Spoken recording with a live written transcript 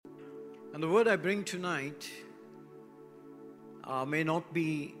And the word I bring tonight may not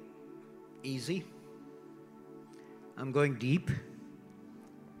be easy. I'm going deep.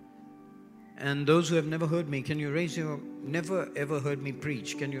 And those who have never heard me, never ever heard me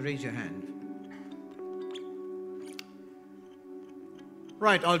preach, can you raise your hand?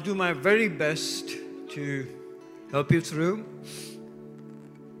 Right, I'll do my very best to help you through.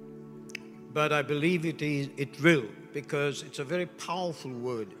 But I believe it will, because it's a very powerful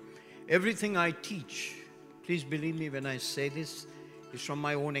word. Everything I teach, please believe me when I say this, is from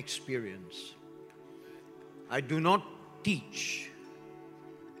my own experience. I do not teach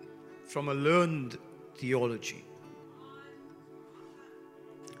from a learned theology.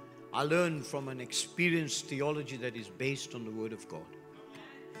 I learn from an experienced theology that is based on the Word of God.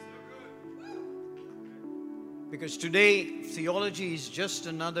 Because today, theology is just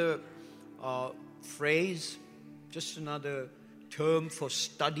another phrase, just another term for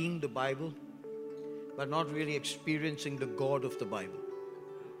studying the Bible, but not really experiencing the God of the Bible.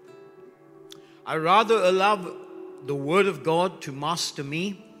 I rather allow the Word of God to master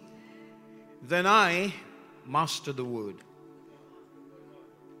me than I master the Word.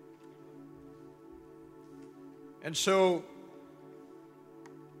 And so,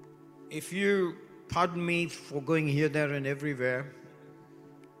 if you pardon me for going here, there, and everywhere,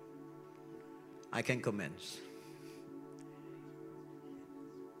 I can commence.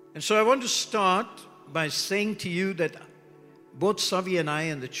 And so I want to start by saying to you that both Savi and I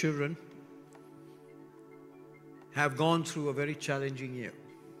and the children have gone through a very challenging year.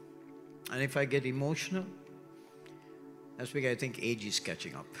 And if I get emotional, that's because I think age is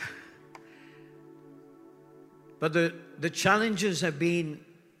catching up. But the challenges have been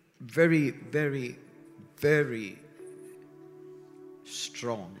very, very, very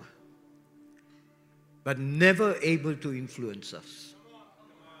strong, but never able to influence us.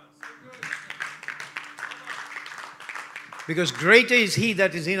 Because greater is He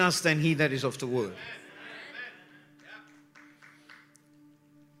that is in us than he that is of the world.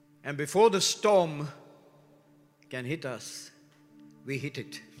 And before the storm can hit us, we hit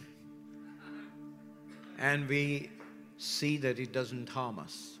it. And we see that it doesn't harm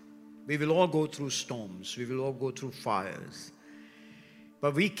us. We will all go through storms. We will all go through fires.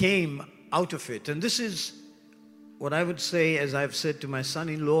 But we came out of it. And this is what I would say, as I've said to my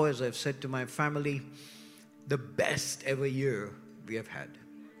son-in-law, as I've said to my family, the best ever year we have had.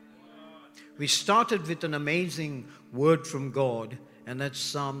 We started with an amazing word from God, and that's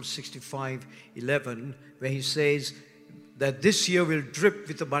Psalm 65:11, where He says that this year will drip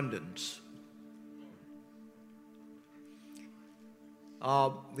with abundance.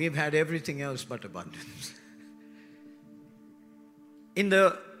 We've had everything else but abundance. In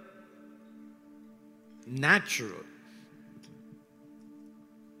the natural,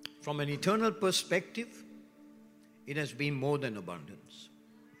 from an eternal perspective, it has been more than abundance.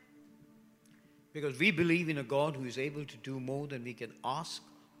 Because we believe in a God who is able to do more than we can ask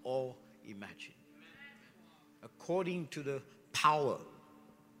or imagine, according to the power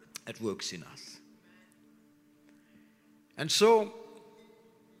that works in us. And so,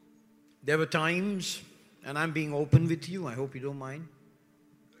 there were times, and I'm being open with you, I hope you don't mind.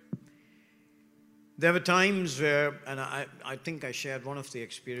 There were times where, and I think I shared one of the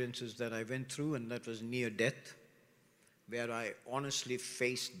experiences that I went through, and that was near death, where I honestly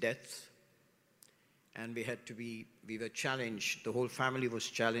faced death. And we were challenged, the whole family was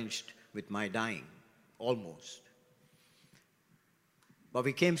challenged with my dying, almost. But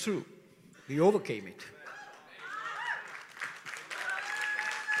we came through. We overcame it.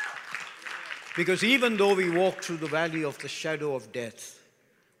 Because even though we walk through the valley of the shadow of death,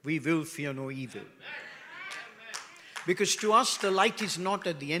 we will fear no evil. Because to us, the light is not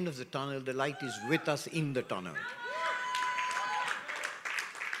at the end of the tunnel, the light is with us in the tunnel.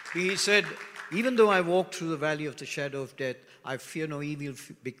 He said, even though I walk through the valley of the shadow of death, I fear no evil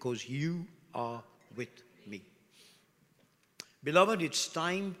because you are with me. Beloved, it's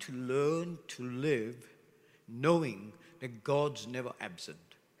time to learn to live knowing that God's never absent.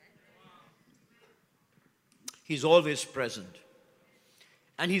 He's always present.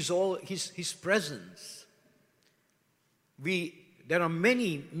 And His presence. There are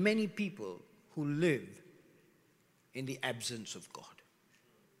many, many people who live in the absence of God.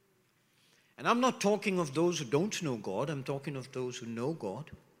 And I'm not talking of those who don't know God. I'm talking of those who know God,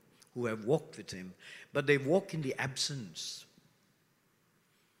 who have walked with Him. But they walk in the absence,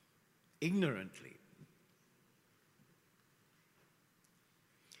 ignorantly.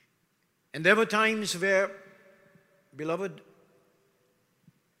 And there were times where, beloved,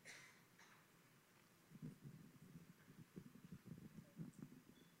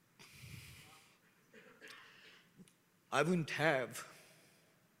 I wouldn't have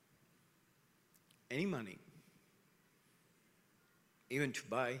any money even to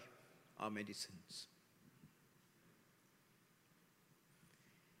buy our medicines.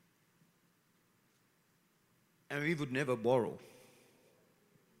 And we would never borrow.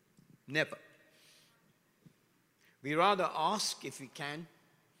 Never. We rather ask if we can.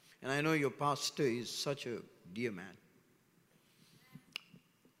 And I know your pastor is such a dear man.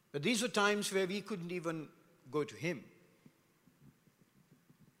 But these were times where we couldn't even go to him.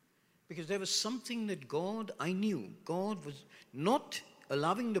 Because there was something that I knew God was not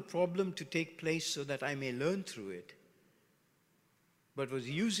allowing the problem to take place so that I may learn through it, but was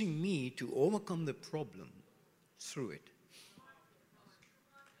using me to overcome the problem through it.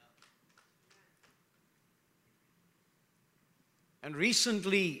 And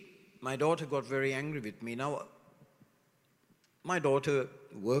recently, my daughter got very angry with me. Now, my daughter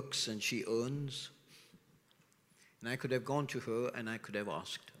works and she earns. And I could have gone to her and I could have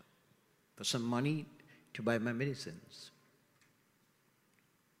asked her for some money to buy my medicines.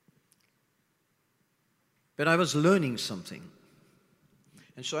 But I was learning something.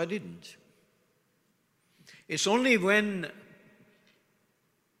 And so I didn't. It's only when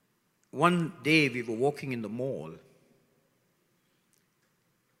one day we were walking in the mall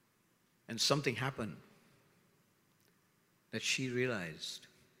and something happened that she realized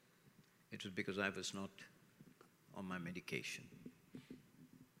it was because I was not on my medication.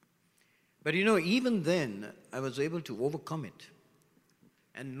 But even then, I was able to overcome it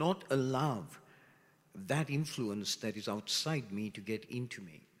and not allow that influence that is outside me to get into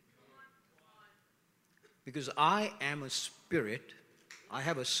me. Because I am a spirit, I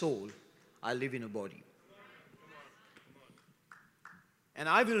have a soul, I live in a body. And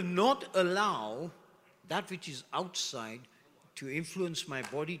I will not allow that which is outside to influence my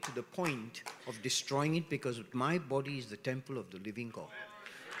body to the point of destroying it, because my body is the temple of the living God.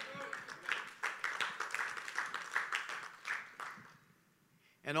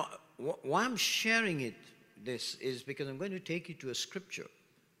 And why I'm sharing this is because I'm going to take you to a scripture.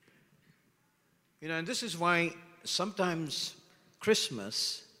 And this is why sometimes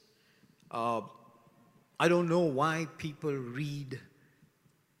Christmas, I don't know why people read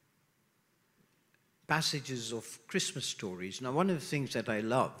passages of Christmas stories. Now, one of the things that I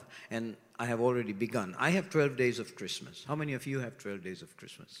love, and I have already begun, I have 12 days of Christmas. How many of you have 12 days of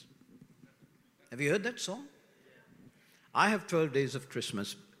Christmas? Have you heard that song? I have 12 days of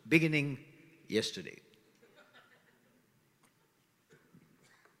Christmas beginning yesterday.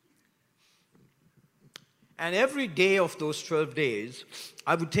 And every day of those 12 days,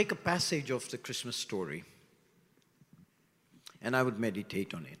 I would take a passage of the Christmas story and I would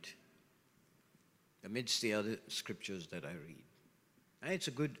meditate on it amidst the other scriptures that I read. And it's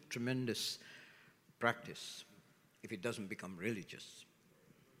a good, tremendous practice if it doesn't become religious.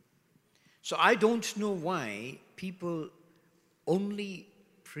 So I don't know why people only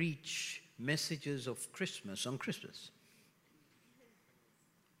preach messages of Christmas on Christmas.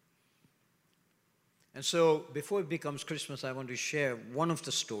 And so before it becomes Christmas, I want to share one of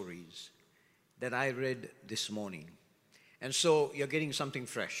the stories that I read this morning. And so you're getting something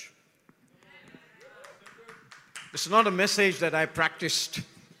fresh. It's not a message that I practiced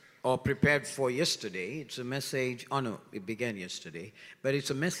or prepared for yesterday. It's a message, it began yesterday, but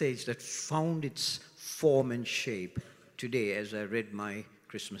it's a message that found its form and shape today as I read my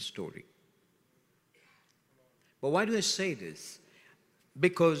Christmas story. But why do I say this?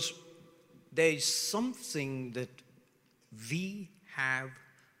 Because there is something that we have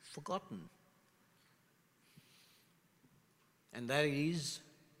forgotten. And that is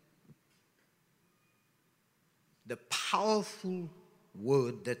the powerful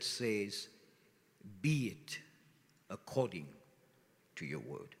word that says, "Be it according to your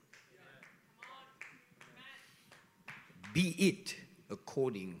word." Be it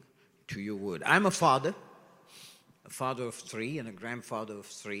according to your word. I'm a father of 3 and a grandfather of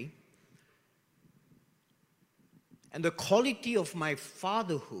 3. And the quality of my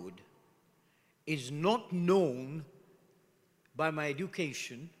fatherhood is not known by my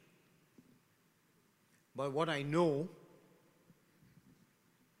education, by what I know,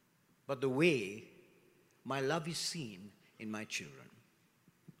 but the way my love is seen in my children.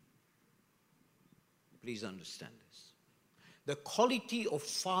 Please understand this. The quality of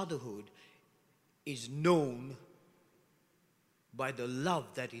fatherhood is known by the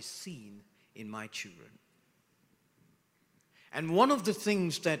love that is seen in my children. And one of the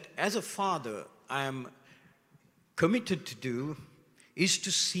things that as a father I am committed to do is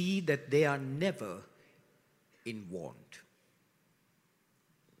to see that they are never in want.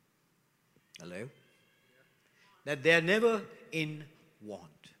 Hello? that they are never in want.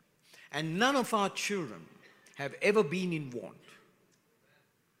 And none of our children have ever been in want.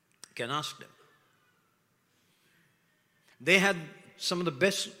 You can ask them. They had some of the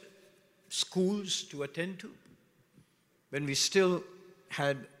best schools to attend to when we still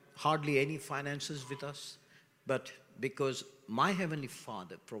had hardly any finances with us. But because my Heavenly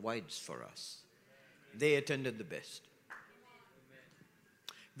Father provides for us, they attended the best.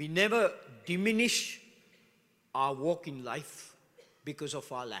 We never diminish our walk in life because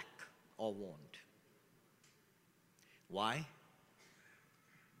of our lack or want. Why?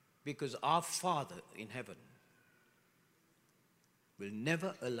 Because our Father in heaven will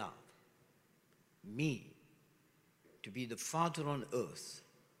never allow me to be the father on earth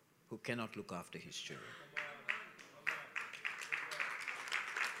who cannot look after his children.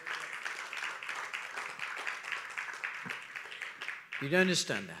 You don't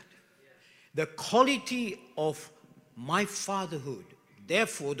understand that? The quality of my fatherhood,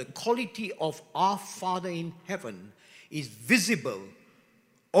 therefore the quality of our Father in heaven, is visible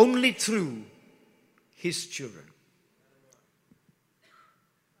only through his children.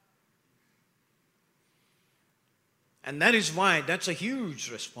 And that is why that's a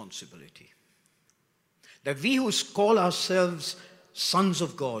huge responsibility. That we who call ourselves sons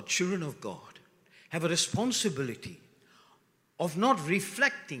of God, children of God, have a responsibility of not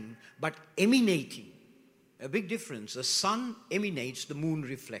reflecting but emanating. A big difference. The sun emanates, the moon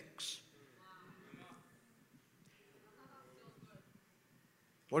reflects.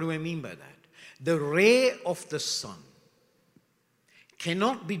 What do I mean by that? The ray of the sun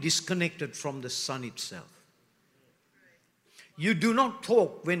cannot be disconnected from the sun itself. You do not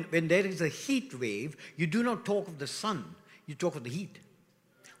talk, when there is a heat wave, you do not talk of the sun, you talk of the heat.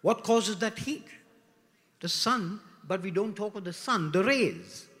 What causes that heat? The sun, but we don't talk of the sun, the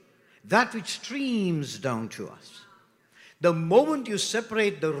rays, that which streams down to us. The moment you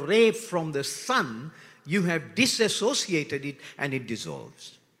separate the ray from the sun, you have disassociated it and it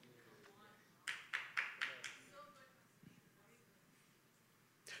dissolves.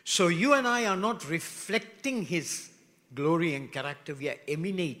 So you and I are not reflecting his glory and character, we are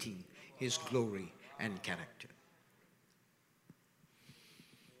emanating his glory and character.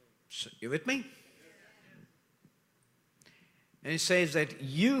 So, you with me? And it says that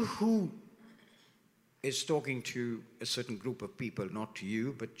you who is talking to a certain group of people, not to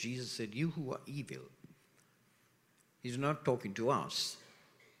you, but Jesus said, you who are evil. He's not talking to us.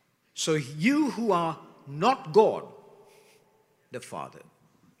 So you who are not God, the Father,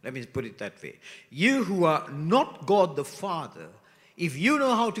 let me put it that way. You who are not God the Father, if you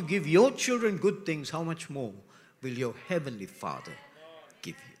know how to give your children good things, how much more will your Heavenly Father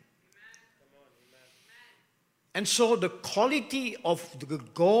give you? And so the quality of the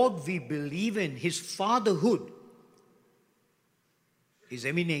God we believe in, his fatherhood, is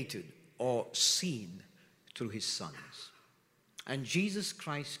emanated or seen through his sons. And Jesus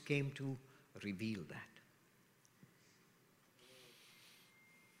Christ came to reveal that.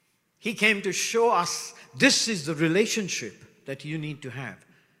 He came to show us this is the relationship that you need to have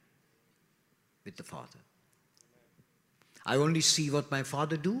with the Father. I only see what my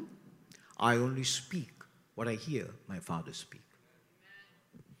Father do. I only speak what I hear my Father speak.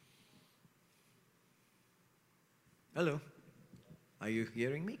 Hello? Are you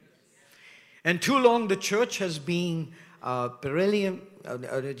hearing me? And too long the church has been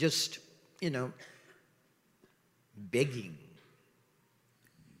begging.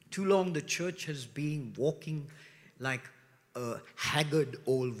 Too long the church has been walking like a haggard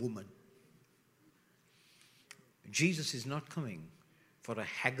old woman. Jesus is not coming for a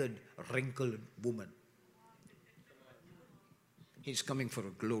haggard, wrinkled woman. He's coming for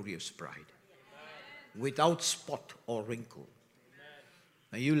a glorious bride, without spot or wrinkle.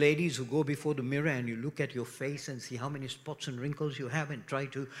 Now you ladies who go before the mirror and you look at your face and see how many spots and wrinkles you have and try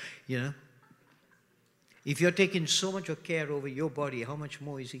to, if you're taking so much of care over your body, how much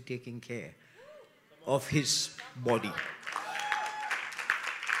more is he taking care of his body?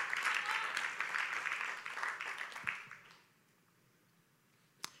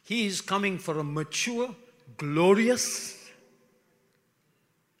 He is coming for a mature, glorious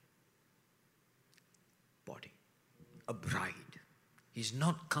body, a bride. He's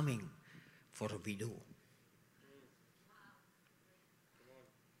not coming for a widow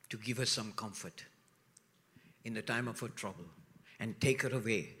to give us some comfort in the time of her trouble and take her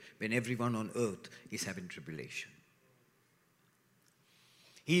away when everyone on earth is having tribulation.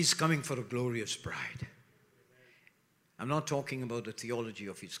 He is coming for a glorious bride. I'm not talking about the theology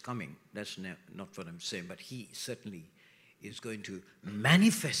of his coming. That's not what I'm saying. But he certainly is going to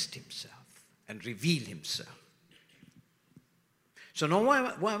manifest himself and reveal himself So now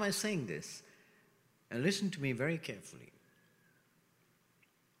why am I saying this? And listen to me very carefully.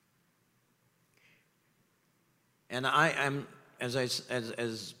 And I am,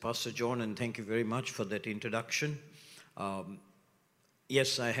 as Pastor John, and thank you very much for that introduction.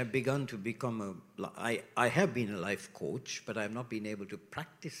 Yes, I have begun to become I have been a life coach, but I have not been able to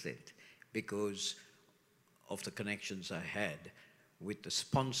practice it because of the connections I had with the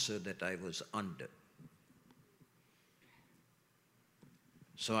sponsor that I was under.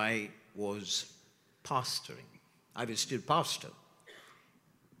 So I was pastoring. I will still pastor.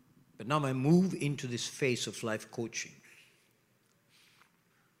 But now I move into this phase of life coaching.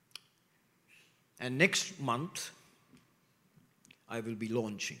 And next month, I will be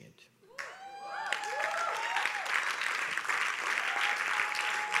launching it.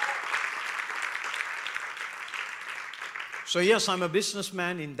 So yes, I'm a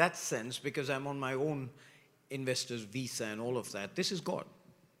businessman in that sense because I'm on my own investor's visa and all of that. This is God.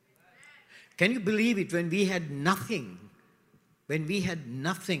 Can you believe it? When we had nothing,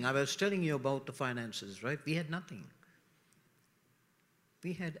 I was telling you about the finances, right? We had nothing.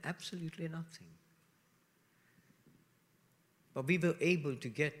 We had absolutely nothing. But we were able to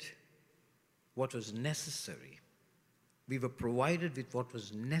get what was necessary. We were provided with what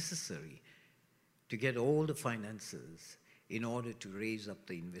was necessary to get all the finances in order to raise up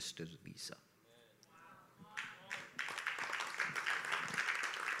the investor's visa.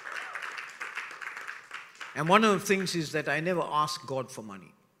 And one of the things is that I never ask God for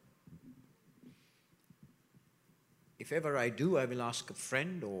money. If ever I do, I will ask a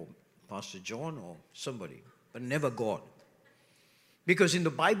friend or Pastor John or somebody, but never God. Because in the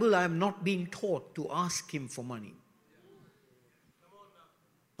Bible, I am not being taught to ask him for money.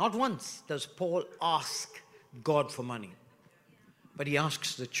 Not once does Paul ask God for money, but he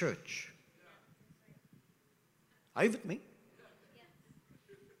asks the church. Are you with me?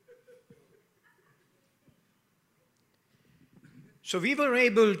 So we were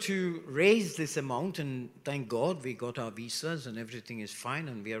able to raise this amount, and thank God we got our visas and everything is fine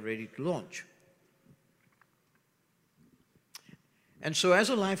and we are ready to launch. And so as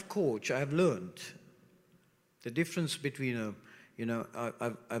a life coach, I've learned the difference between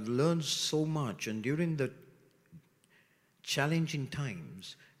I've learned so much, and during the challenging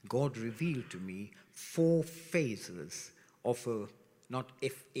times, God revealed to me 4 phases of a, not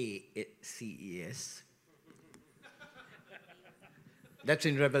FACES, that's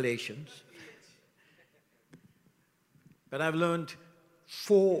in Revelations. But I've learned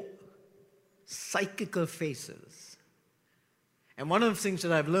 4 psychical phases. And one of the things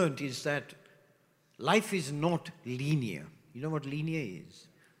that I've learned is that life is not linear. You know what linear is?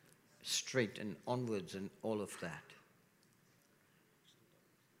 Straight and onwards and all of that.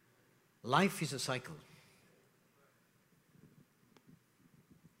 Life is a cycle.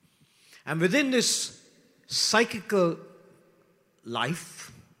 And within this psychical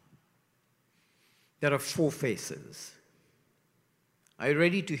life, there are 4 phases. Are you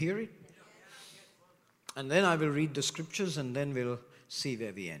ready to hear it? And then I will read the scriptures and then we'll see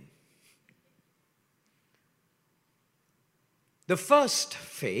where we end. The first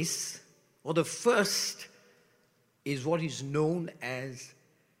phase, or the first, is what is known as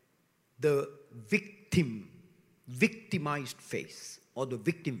the victimized phase, or the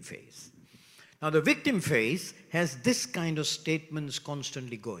victim phase. Now, the victim phase has this kind of statements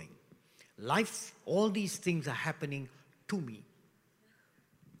constantly going. Life, all these things are happening to me.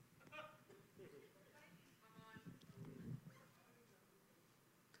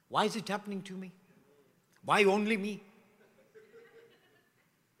 Why is it happening to me? Why only me?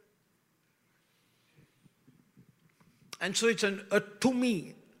 And so it's a to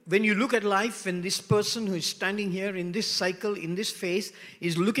me. When you look at life, when this person who is standing here in this cycle, in this phase,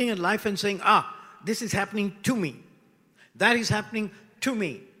 is looking at life and saying, this is happening to me. That is happening to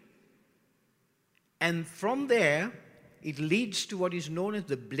me. And from there, it leads to what is known as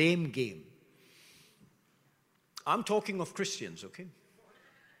the blame game. I'm talking of Christians, okay?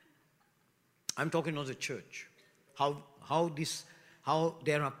 I'm talking of the church. How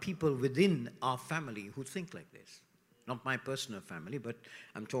there are people within our family who think like this. Not my personal family, but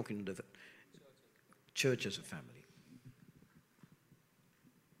I'm talking to the church as a family.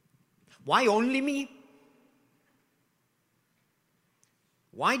 Why only me?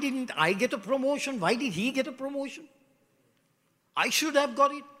 Why didn't I get a promotion? Why did he get a promotion? I should have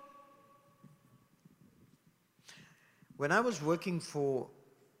got it. When I was working for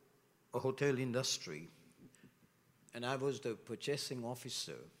a hotel industry, and I was the purchasing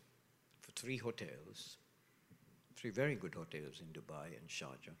officer for 3 hotels, 3 very good hotels in Dubai and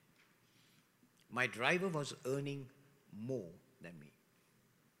Sharjah. My driver was earning more than me.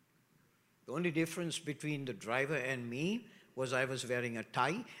 The only difference between the driver and me was I was wearing a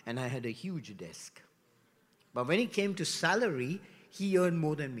tie and I had a huge desk. But when it came to salary, he earned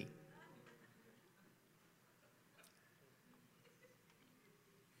more than me.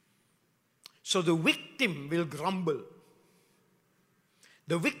 So the victim will grumble.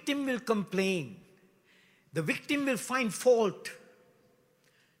 The victim will complain. The victim will find fault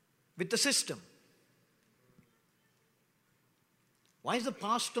with the system. Why is the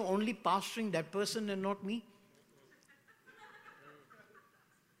pastor only pastoring that person and not me?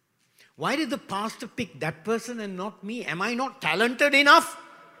 Why did the pastor pick that person and not me? Am I not talented enough?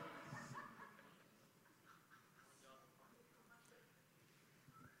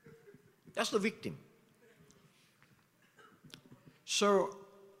 That's the victim. So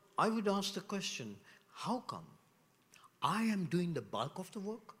I would ask the question, how come I am doing the bulk of the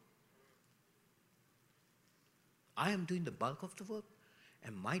work? I am doing the bulk of the work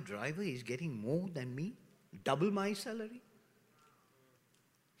and my driver is getting more than me, double my salary?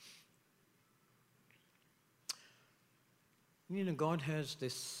 You know, God has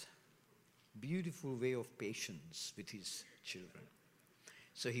this beautiful way of patience with his children.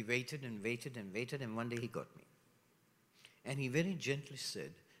 So he waited and waited and waited, and one day he got me. And he very gently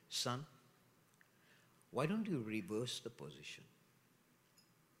said, son, why don't you reverse the position?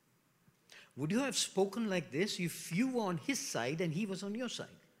 Would you have spoken like this if you were on his side and he was on your side?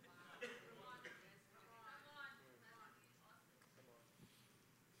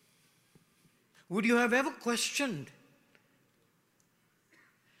 Would you have ever questioned,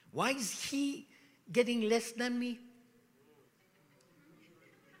 why is he getting less than me?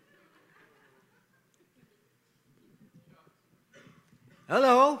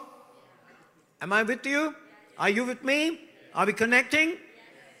 Hello? Am I with you? Are you with me? Are we connecting?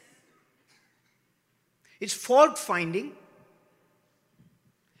 It's fault finding.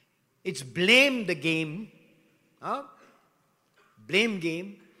 It's blame the game. Blame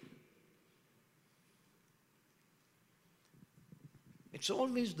game. It's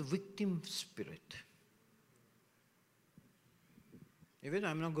always the victim spirit. Even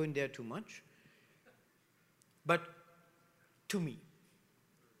I'm not going there too much. But to me.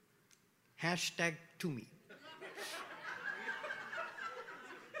 Hashtag to me.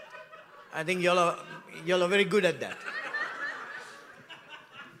 I think y'all are very good at that.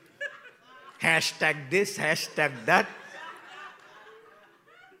 Hashtag this, hashtag that.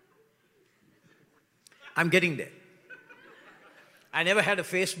 I'm getting there. I never had a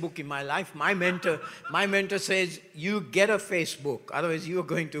Facebook in my life. My mentor says, you get a Facebook, otherwise you are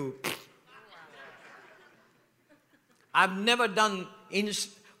going to... I've never done,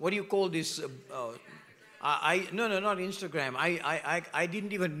 what do you call this? No, not Instagram. I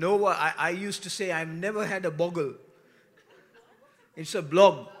didn't even know what, I used to say I've never had a boggle. It's a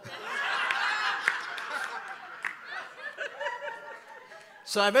blog.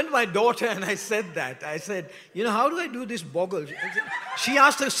 So I went to my daughter and I said that. I said, you know, how do I do this boggle? She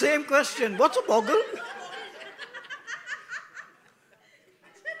asked the same question, what's a boggle?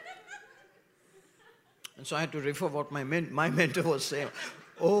 And so I had to refer what my mentor was saying.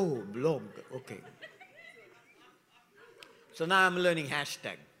 Oh, blog, okay. So now I'm learning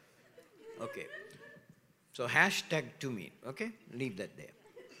hashtag. Okay. So hashtag to me, okay? Leave that there.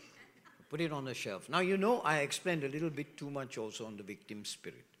 Put it on the shelf. Now, you know, I explained a little bit too much also on the victim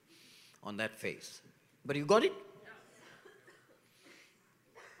spirit, on that phase. But you got it?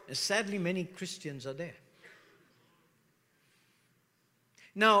 And sadly, many Christians are there.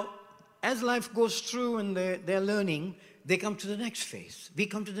 Now, as life goes through and they're learning, they come to the next phase. We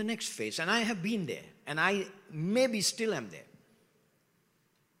come to the next phase. And I have been there. And I maybe still am there.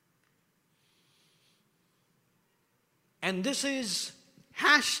 And this is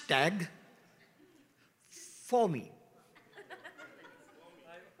hashtag for me.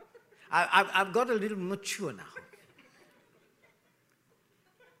 I've got a little mature now.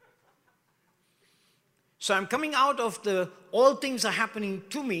 So I'm coming out of the all things are happening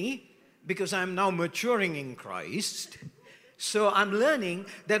to me because I'm now maturing in Christ. So I'm learning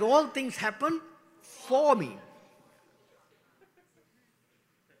that all things happen for me.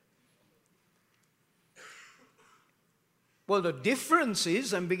 Well, the difference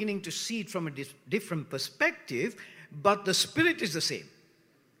is I'm beginning to see it from a different perspective, but the spirit is the same.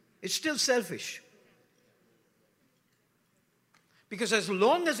 It's still selfish. Because as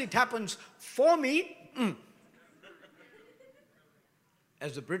long as it happens for me,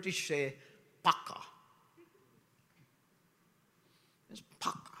 as the British say, paka. It's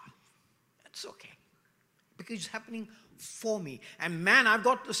paka. That's okay. Because it's happening for me. And man, I've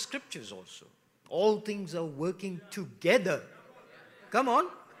got the scriptures also. All things are working together Come on.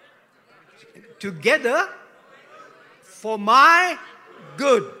 Together for my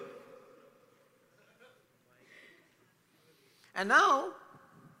good. And now,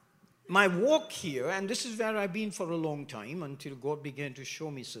 my walk here, and this is where I've been for a long time until God began to show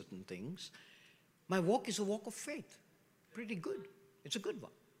me certain things. My walk is a walk of faith. Pretty good. It's a good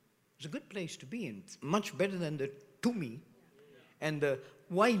one. It's a good place to be in. It's much better than the to me and the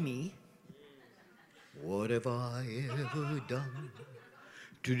why me. What have I ever done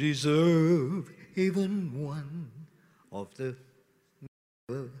to deserve even one of the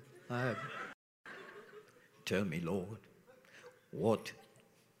tell me, Lord, what?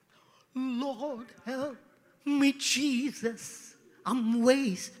 Lord, help me, Jesus. I'm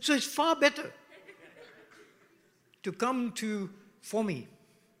waste. So it's far better to come to for me.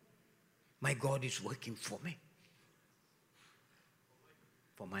 My God is working for me.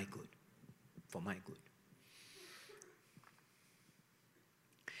 For my good. For my good.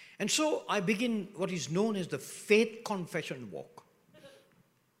 And so I begin what is known as the faith confession walk.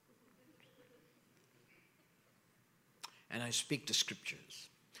 And I speak the scriptures.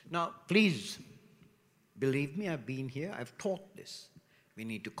 Now, please believe me, I've been here, I've taught this. We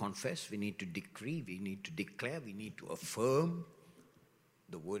need to confess, we need to decree, we need to declare, we need to affirm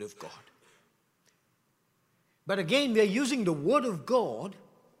the Word of God. But again, we are using the Word of God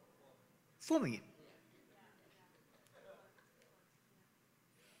for me.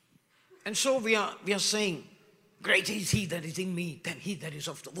 And so we are saying, greater is He that is in me than he that is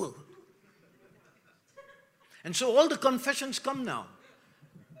of the world. And so all the confessions come now.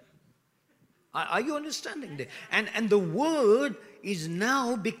 Are you understanding that? And the Word is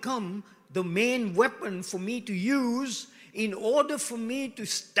now become the main weapon for me to use in order for me to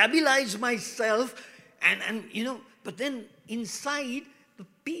stabilize myself and you know, but then inside the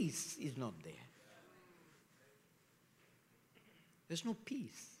peace is not there. There's no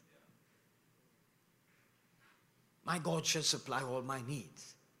peace. My God shall supply all my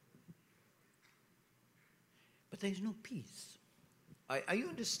needs. But there is no peace. Are you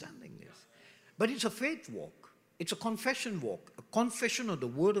understanding this? But it's a faith walk. It's a confession walk. A confession of the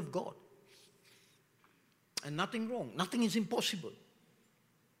Word of God. And nothing wrong. Nothing is impossible.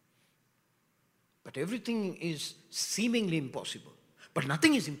 But everything is seemingly impossible. But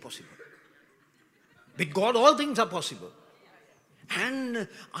nothing is impossible. With God, all things are possible. And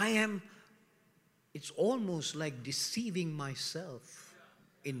it's almost like deceiving myself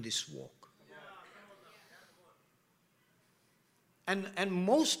in this walk. And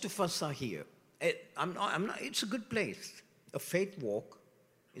most of us are here. It's a good place. A faith walk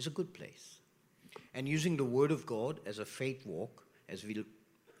is a good place. And using the Word of God as a faith walk, as we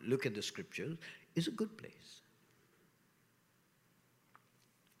look at the scriptures, is a good place.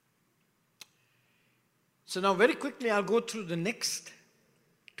 So now very quickly I'll go through the next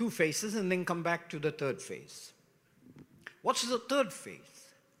two phases and then come back to the third phase. What's the third phase?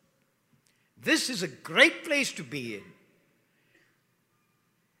 This is a great place to be in.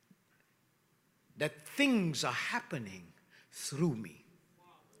 That things are happening through me,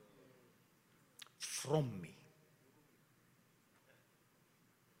 from me.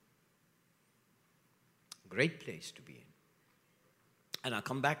 Great place to be in. And I'll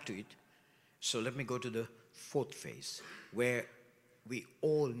come back to it. So let me go to the fourth phase, where we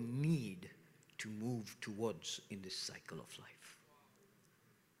all need to move towards in this cycle of life.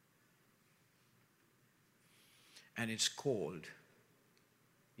 And it's called,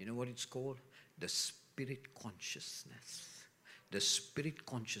 you know what it's called? The spirit consciousness. The spirit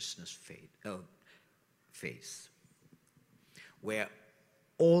consciousness phase. Where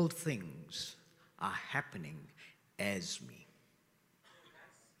all things are happening as me.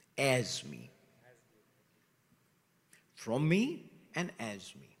 As me. From me and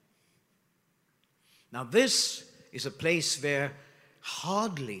as me. Now this is a place where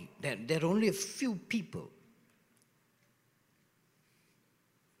there are only a few people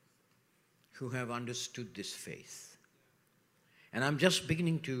who have understood this faith. And I'm just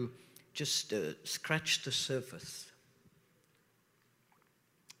beginning to scratch the surface.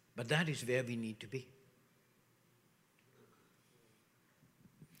 But that is where we need to be.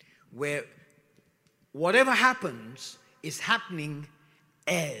 Where whatever happens is happening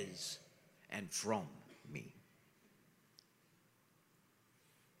as and from me.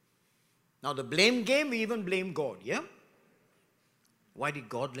 Now the blame game, we even blame God, yeah? Why did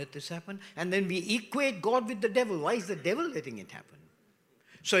God let this happen? And then we equate God with the devil. Why is the devil letting it happen?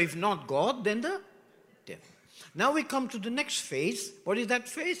 So if not God, then the devil. Now we come to the next phase. What is that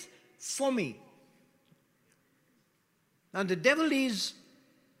phase? For me. Now the devil is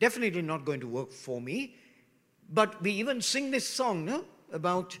definitely not going to work for me, But we even sing this song, no?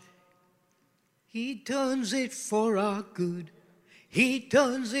 About He turns it for our good. He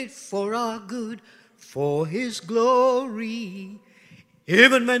turns it for our good, for His glory.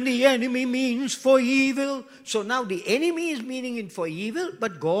 Even when the enemy means for evil. So now the enemy is meaning it for evil,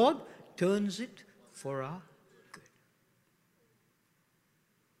 but God turns it for our good.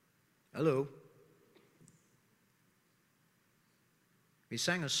 Hello. We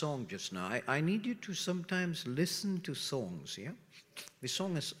sang a song just now. I need you to sometimes listen to songs, yeah? We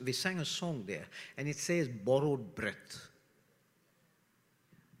sang a song there, and it says borrowed breath.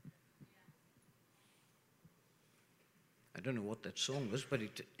 I don't know what that song was, but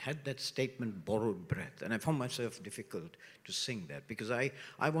it had that statement, borrowed breath. And I found myself difficult to sing that because I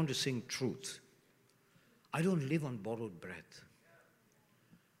want to sing truth. I don't live on borrowed breath.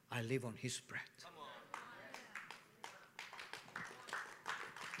 I live on His breath.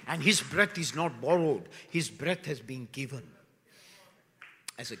 And His breath is not borrowed. His breath has been given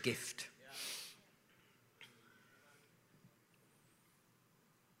as a gift.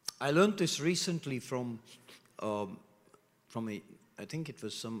 I learned this recently from I think it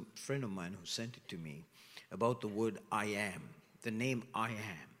was some friend of mine who sent it to me, about the word I am, the name I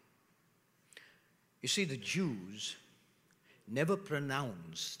am. You see, the Jews never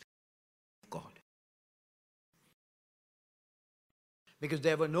pronounced God, because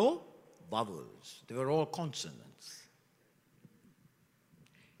there were no vowels. They were all consonants.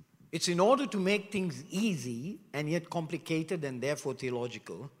 It's in order to make things easy and yet complicated and therefore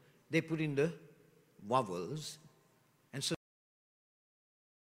theological, they put in the vowels. And so,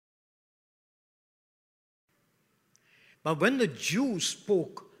 but when the Jews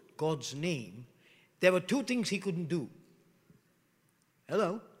spoke God's name, there were two things He couldn't do.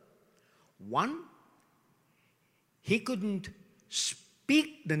 Hello? One, He couldn't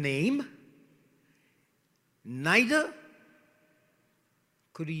speak the name, neither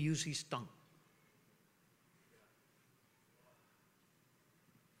could He use His tongue.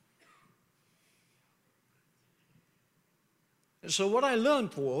 So what I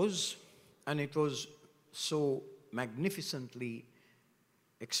learned was, and it was so magnificently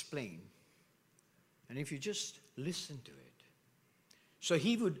explained, and if you just listen to it. So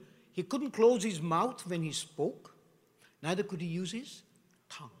he couldn't close his mouth when he spoke, neither could he use his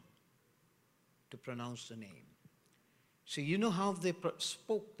tongue to pronounce the name. So you know how they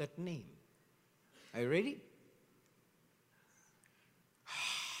spoke that name. Are you ready?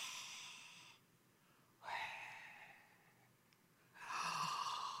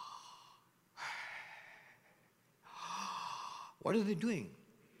 What are they doing?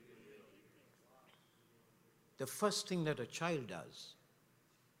 The first thing that a child does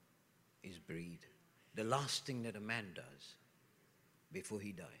is breathe. The last thing that a man does before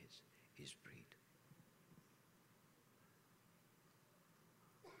he dies is breathe.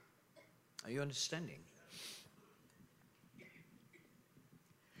 Are you understanding?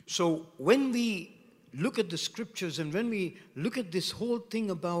 So when we look at the scriptures and when we look at this whole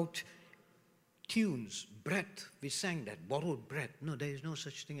thing about tunes, breath, we sang that, borrowed breath. No, there is no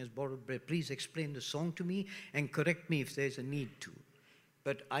such thing as borrowed breath. Please explain the song to me and correct me if there is a need to.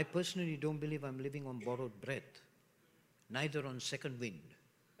 But I personally don't believe I'm living on borrowed breath, neither on second wind.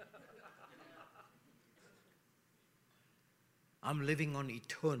 I'm living on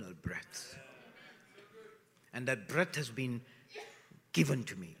eternal breath. And that breath has been given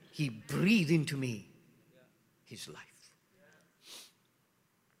to me. He breathed into me His life.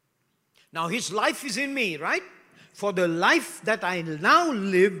 Now His life is in me, right? For the life that I now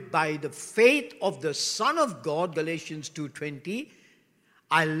live by the faith of the Son of God, Galatians 2:20,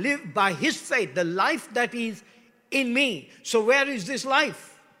 I live by His faith, the life that is in me. So where is this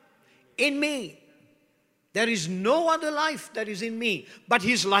life? In me. There is no other life that is in me but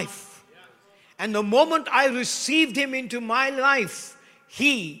His life. And the moment I received Him into my life,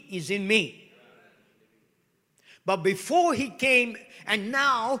 He is in me. But before He came, and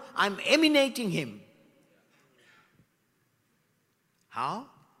now I'm emanating Him. How?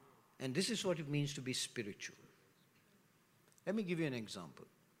 And this is what it means to be spiritual. Let me give you an example.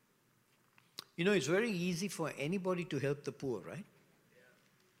 You know, it's very easy for anybody to help the poor, right?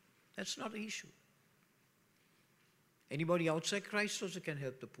 That's not an issue. Anybody outside Christ also can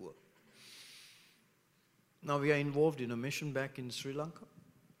help the poor. Now we are involved in a mission back in Sri Lanka,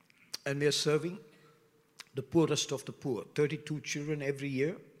 and we are serving the poorest of the poor. 32 children every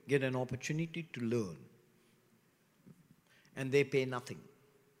year get an opportunity to learn. And they pay nothing.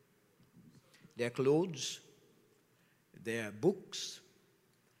 Their clothes, their books,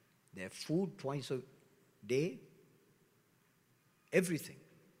 their food twice a day, everything.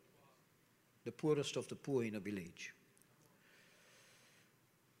 the poorest of the poor in a village.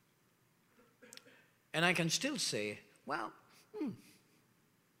 And I can still say, well,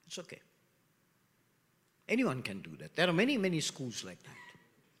 it's okay. Anyone can do that. There are many, many schools like that.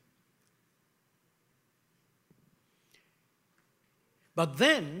 But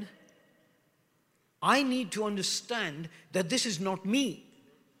then, I need to understand that this is not me.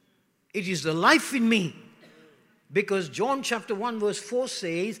 It is the life in me. Because John chapter 1 verse 4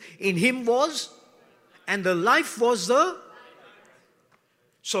 says, in him was, and the life was the.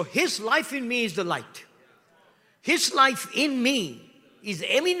 So his life in me is the light. His life in me is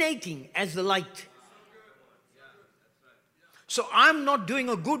emanating as the light. So I'm not doing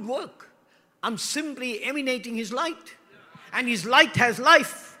a good work. I'm simply emanating his light. And his light has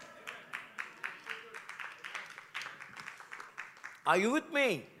life. Are you with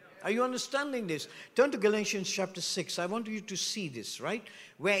me? Are you understanding this? Turn to Galatians chapter 6. I want you to see this, right?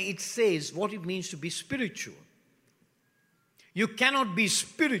 Where it says what it means to be spiritual. You cannot be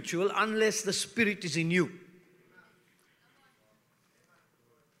spiritual unless the Spirit is in you.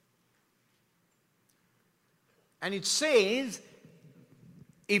 And it says,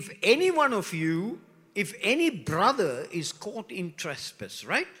 if any one of you, if any brother is caught in trespass,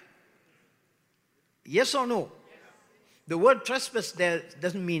 right? Yes or no? The word trespass there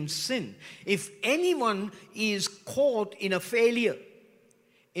doesn't mean sin. If anyone is caught in a failure,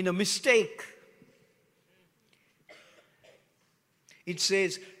 in a mistake, it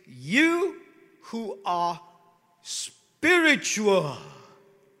says, you who are spiritual.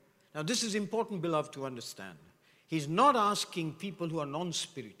 Now this is important, beloved, to understand. He's not asking people who are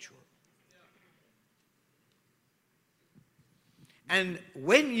non-spiritual. And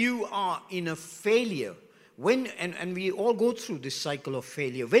when you are in a failure, and we all go through this cycle of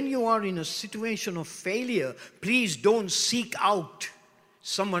failure. When you are in a situation of failure, please don't seek out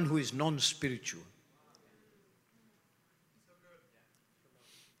someone who is non-spiritual.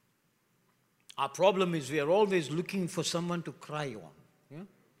 Our problem is we are always looking for someone to cry on. Yeah?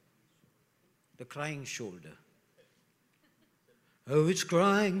 The crying shoulder. Oh, it's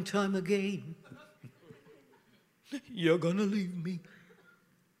crying time again. You're gonna leave me.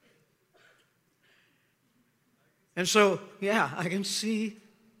 And so, yeah, I can see.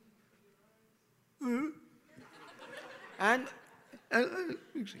 And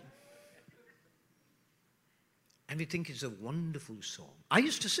we think it's a wonderful song. I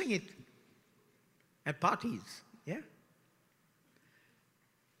used to sing it at parties, yeah?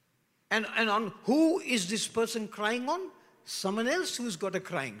 And on who is this person crying on? Someone else who's got a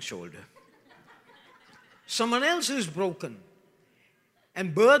crying shoulder. Someone else who's broken.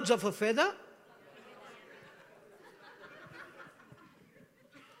 And birds of a feather.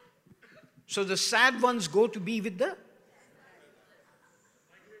 So the sad ones go to be with the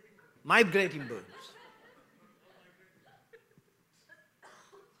migrating birds.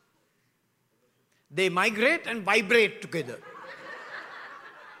 They migrate and vibrate together.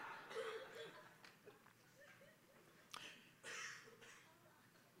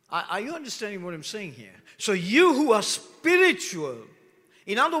 Are you understanding what I'm saying here? So you who are spiritual,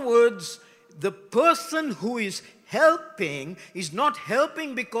 in other words, the person who is helping is not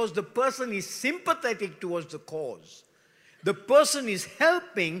helping because the person is sympathetic towards the cause. The person is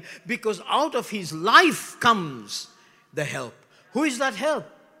helping because out of his life comes the help. Who is that help?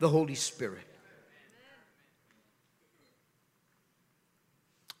 The Holy Spirit.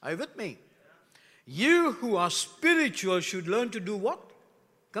 Are you with me? You who are spiritual should learn to do what?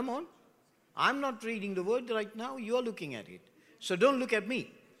 Come on. I'm not reading the word right now. You're looking at it. So don't look at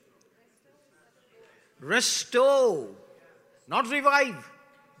me. Restore. Not revive.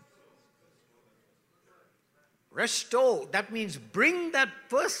 Restore. That means bring that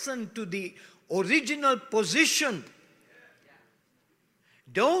person to the original position.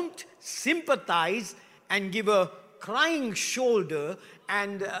 Don't sympathize and give a crying shoulder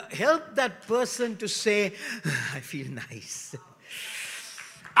and help that person to say, I feel nice.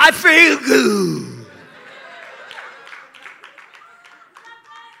 I feel good.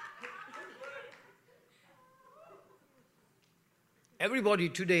 Everybody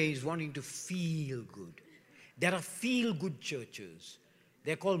today is wanting to feel good. There are feel-good churches.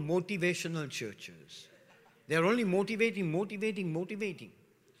 They're called motivational churches. They're only motivating.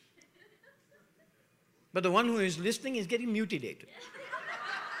 But the one who is listening is getting mutilated.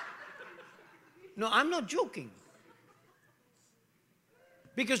 No, I'm not joking.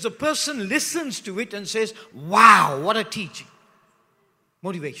 Because the person listens to it and says, wow, what a teaching.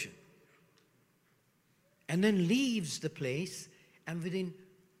 Motivation. And then leaves the place and within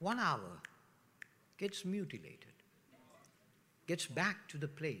 1 hour gets mutilated. Gets back to the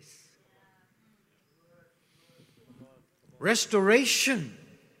place Restoration.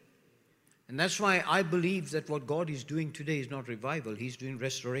 And that's why I believe that what God is doing today is not revival. He's doing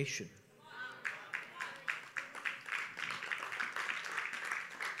restoration.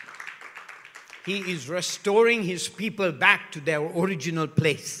 He is restoring His people back to their original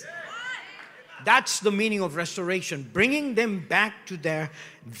place. That's the meaning of restoration. Bringing them back to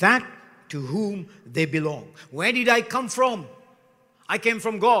that to whom they belong. Where did I come from? I came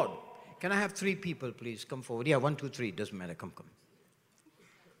from God. Can I have 3 people, please? Come forward. Yeah, 1, 2, 3. It doesn't matter. Come.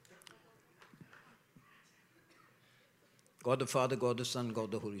 God the Father, God the Son,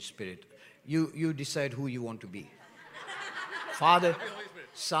 God the Holy Spirit. You decide who you want to be. Father,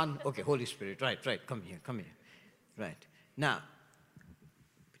 Son, okay, Holy Spirit. Right. Come here. Right. Now,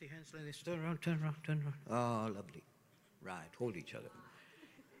 put your hands like this. Turn around. Oh, lovely. Right, hold each other.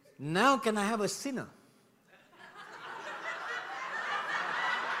 Now can I have a sinner?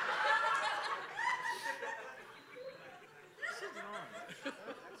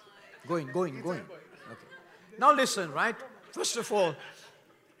 Going. Okay. Now listen, right? First of all,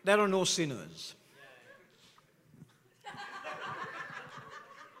 there are no sinners.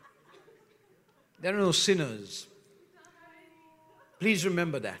 There are no sinners. Please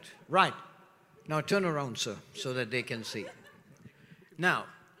remember that. Right. Now turn around, sir, so that they can see. Now,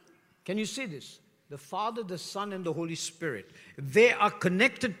 can you see this? The Father, the Son, and the Holy Spirit. They are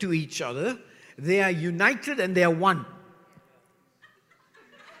connected to each other. They are united and they are one.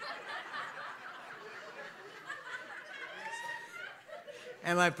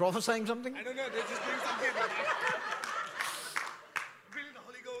 Am I prophesying something? I don't know. They're just doing something. Really, the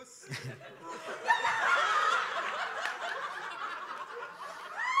Holy Ghost.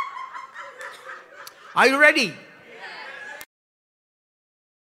 Are you ready?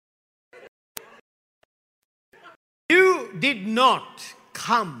 You did not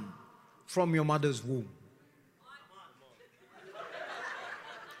come from your mother's womb.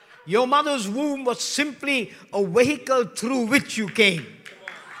 Your mother's womb was simply a vehicle through which you came.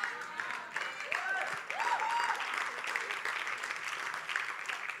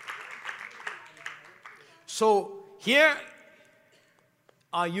 So here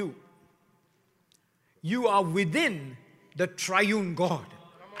are you. You are within the triune God.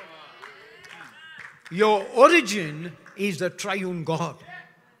 Your origin is the triune God.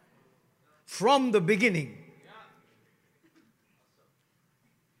 From the beginning,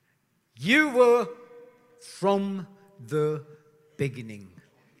 you were from the beginning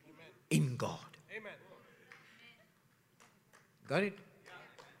in God. Got it?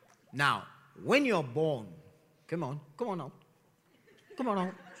 Now, when you're born, come on now.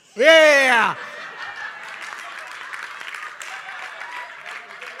 Yeah!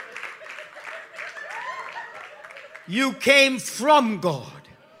 You came from God.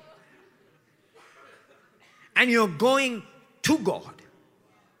 And you're going to God,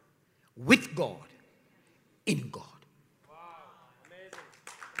 with God, in God. Wow, amazing.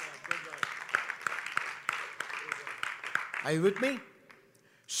 Are you with me?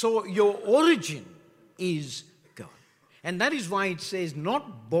 So your origin is God. And that is why it says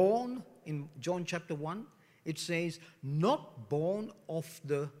not born, in John chapter 1, it says not born of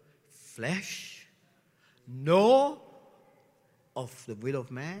the flesh, nor of the will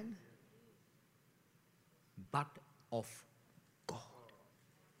of man, but of God.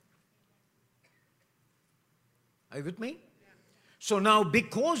 Are you with me? So now,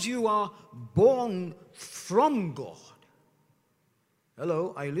 because you are born from God,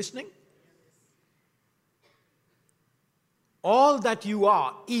 hello, are you listening? All that you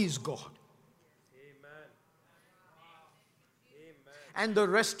are is God. Amen. And the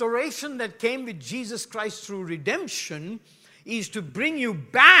restoration that came with Jesus Christ through redemption is to bring you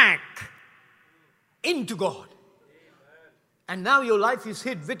back into God. And now your life is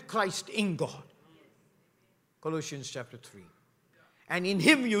hid with Christ in God. Colossians chapter 3. And in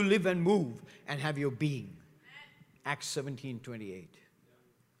Him you live and move and have your being. Acts 17:28.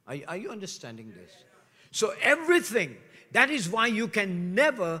 Are you understanding this? So everything, that is why you can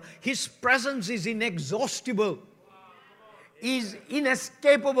never, His presence is inexhaustible, is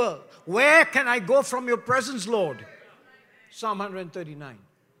inescapable. Where can I go from your presence, Lord? Psalm 139.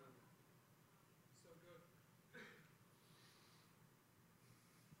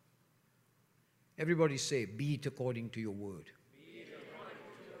 Everybody say, be it according to your word.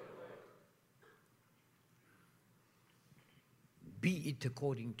 Be it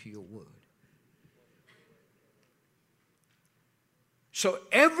according to your word. So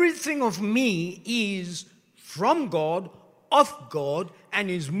everything of me is from God, of God, and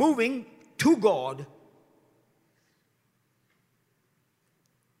is moving to God.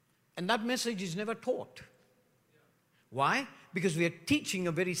 And that message is never taught. Why? Because we are teaching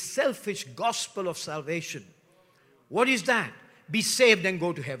a very selfish gospel of salvation. What is that? Be saved and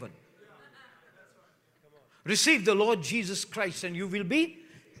go to heaven. Receive the Lord Jesus Christ and you will be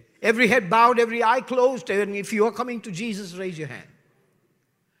every head bowed, every eye closed. And if you are coming to Jesus, raise your hand.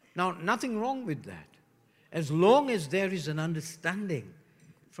 Now, nothing wrong with that, as long as there is an understanding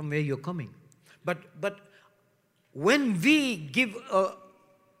from where you're coming. But when we give a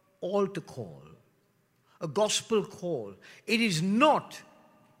altar call, a gospel call, it is not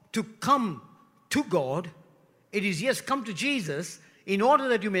to come to God. It is, yes, come to Jesus in order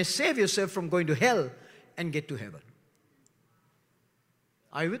that you may save yourself from going to hell and get to heaven.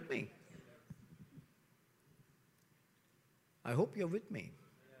 Are you with me? I hope you're with me.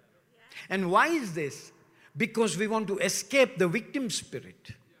 And why is this? Because we want to escape the victim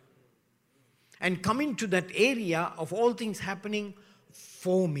spirit and come into that area of all things happening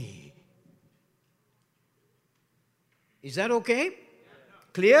for me. Is that okay?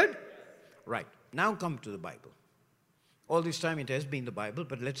 Cleared? Right. Now come to the Bible. All this time it has been the Bible,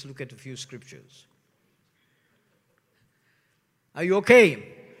 but let's look at a few scriptures. Are you okay?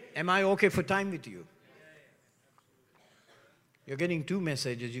 Am I okay for time with you? You're getting two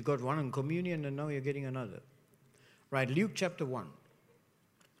messages. You got one on communion and now you're getting another. Right, Luke chapter 1.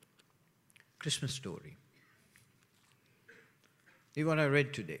 Christmas story. See what I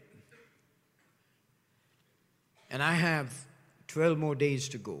read today. And I have 12 more days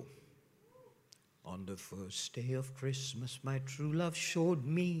to go. On the first day of Christmas, my true love showed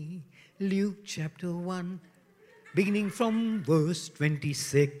me. Luke chapter 1, beginning from verse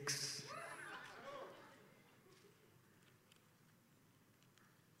 26.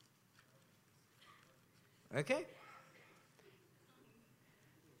 Okay?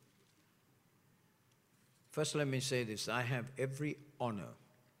 First, let me say this. I have every honor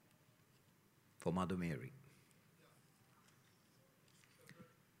for Mother Mary.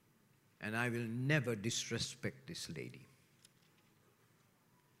 And I will never disrespect this lady.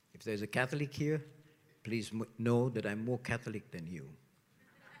 If there's a Catholic here, please know that I'm more Catholic than you.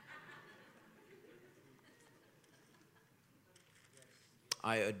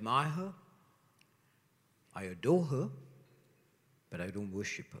 I admire her. I adore her, but I don't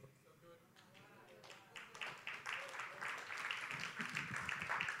worship her.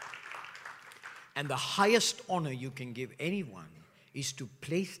 And the highest honor you can give anyone is to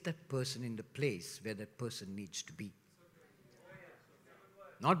place that person in the place where that person needs to be.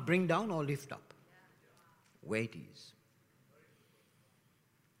 Not bring down or lift up. Where it is.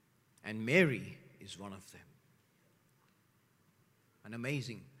 And Mary is one of them. An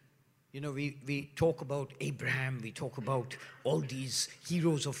amazing. You know, we talk about Abraham, we talk about all these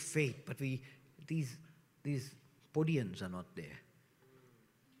heroes of faith, but these podiums are not there.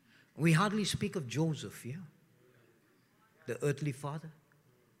 We hardly speak of Joseph, yeah? The earthly father.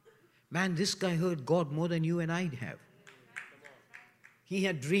 Man, this guy heard God more than you and I have. He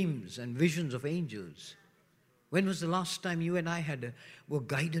had dreams and visions of angels. When was the last time you and I were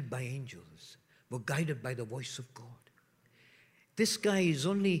guided by angels, were guided by the voice of God? This guy is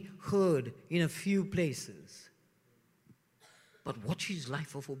only heard in a few places. But watch his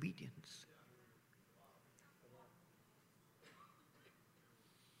life of obedience.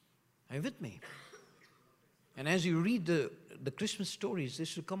 Are you with me? And as you read the Christmas stories,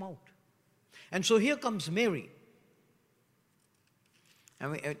 this will come out. And so here comes Mary.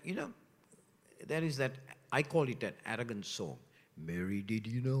 And there is that, I call it an arrogant song. Mary, did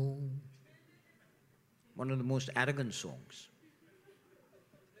you know? One of the most arrogant songs.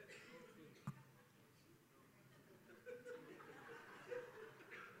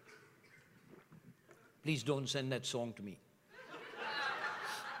 Please don't send that song to me.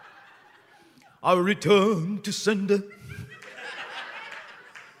 I'll return to sender.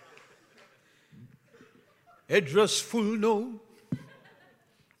 Address full no.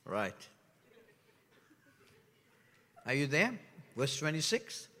 Right. Are you there? Verse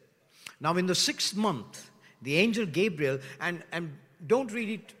 26. Now in the 6th month, the angel Gabriel, and don't read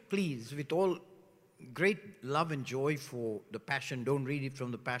it, please, with all great love and joy for the Passion. Don't read it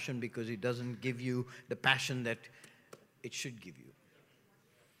from the Passion because it doesn't give you the passion that it should give you.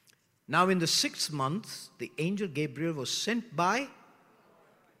 Now in the 6th month, the angel Gabriel was sent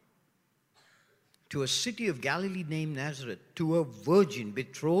to a city of Galilee named Nazareth, to a virgin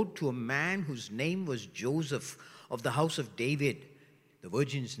betrothed to a man whose name was Joseph of the house of David. The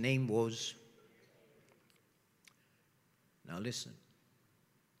virgin's name was... Now listen.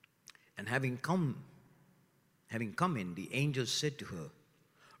 And having come in, the angel said to her,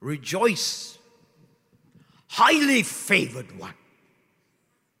 "Rejoice, highly favored one."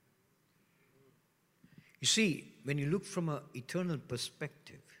 You see, when you look from an eternal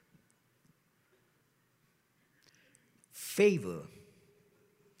perspective, favor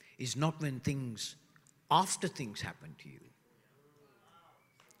is not when after things happen to you.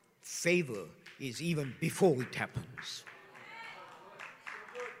 Favor is even before it happens.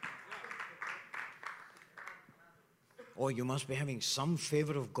 Or you must be having some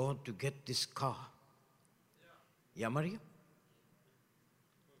favor of God to get this car. Yeah, Maria?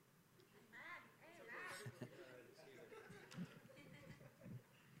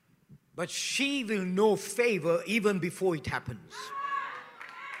 But she will know favor even before it happens.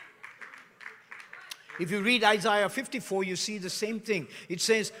 If you read Isaiah 54, you see the same thing. It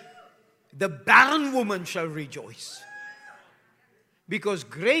says, the barren woman shall rejoice, because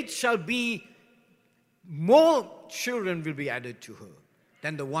great shall be, more children will be added to her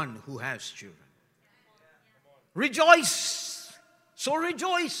than the one who has children. Rejoice. So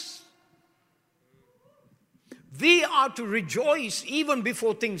rejoice. We are to rejoice even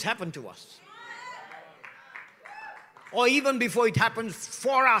before things happen to us. Or even before it happens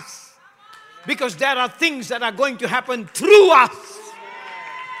for us. Because there are things that are going to happen through us.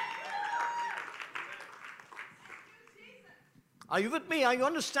 Are you with me? Are you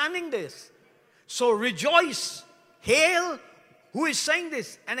understanding this? So rejoice. Hail. Who is saying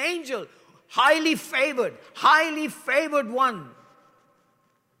this? An angel. Highly favored one.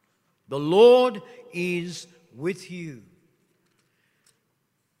 The Lord is with you.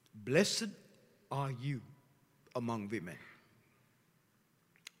 Blessed are you among women.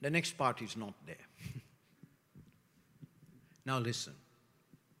 The next part is not there. Now listen.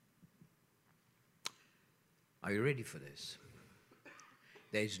 Are you ready for this?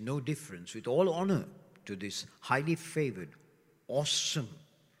 There is no difference, with all honor to this highly favored, awesome,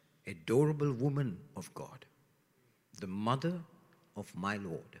 adorable woman of God, the mother of my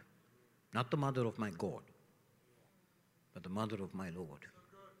Lord. Not the mother of my God, but the mother of my Lord.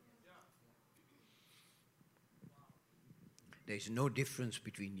 There is no difference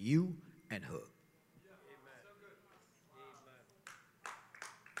between you and her.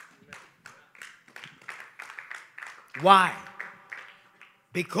 Why?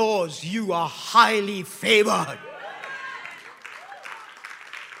 Because you are highly favored.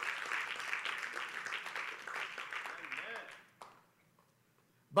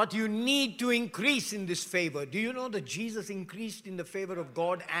 But you need to increase in this favor. Do you know that Jesus increased in the favor of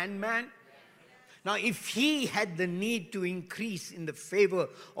God and man? Now, if he had the need to increase in the favor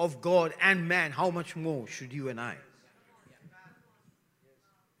of God and man, how much more should you and I?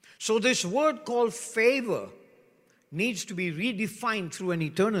 So this word called favor needs to be redefined through an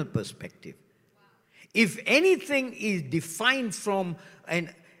eternal perspective. If anything is defined from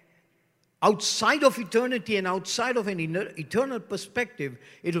an outside of eternity and outside of an eternal perspective,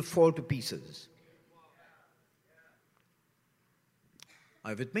 it will fall to pieces.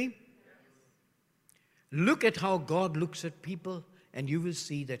 Are you with me? Look at how God looks at people, and you will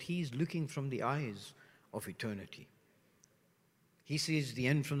see that He is looking from the eyes of eternity. He sees the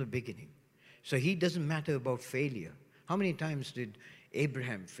end from the beginning. So He doesn't matter about failure. How many times did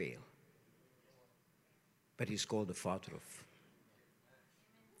Abraham fail? But he's called the father of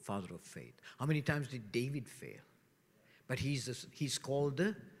faith. How many times did David fail? But he's called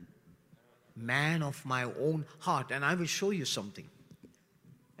the man of my own heart. And I will show you something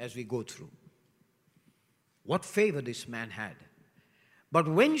as we go through. What favor this man had. But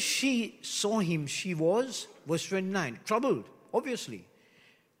when she saw him, she was, verse 29, troubled, obviously,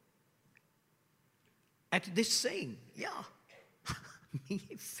 at this saying. Yeah, me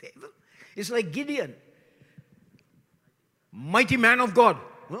favor. It's like Gideon, mighty man of God.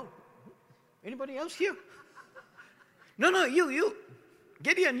 Well, anybody else here? No, you.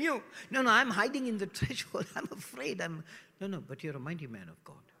 Gideon, you. No, I'm hiding in the threshold. I'm afraid. No, but you're a mighty man of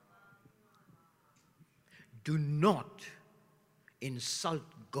God. Do not insult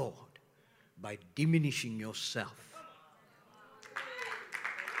God by diminishing yourself.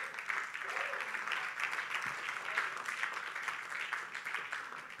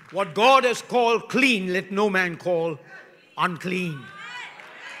 What God has called clean, let no man call unclean.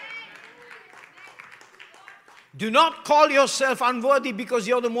 Do not call yourself unworthy because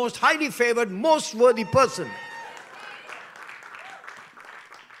you're the most highly favored, most worthy person.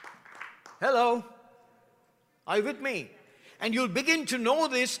 Hello? Are you with me? And you'll begin to know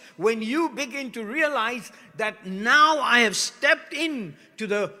this when you begin to realize that now I have stepped into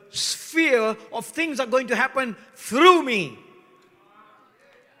the sphere of things that are going to happen through me.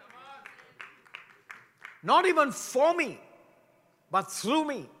 Not even for me, but through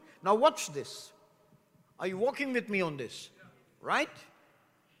me. Now watch this. Are you walking with me on this? Right?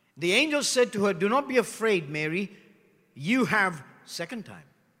 The angel said to her, "Do not be afraid, Mary. You have," second time,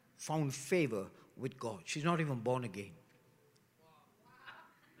 "found favor with God." She's not even born again.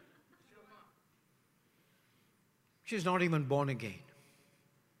 She's not even born again.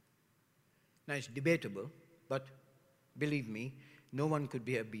 Now it's debatable, but believe me, no one could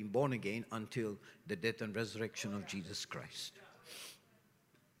have been born again until the death and resurrection of Jesus Christ.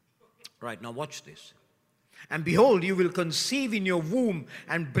 Right, now watch this. "And behold, you will conceive in your womb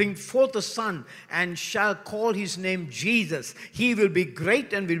and bring forth a son, and shall call his name Jesus. He will be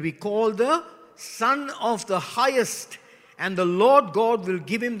great and will be called the Son of the Highest. And the Lord God will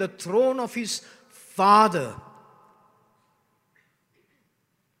give him the throne of his father."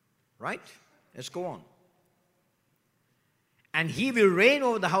 Right? Let's go on. "And he will reign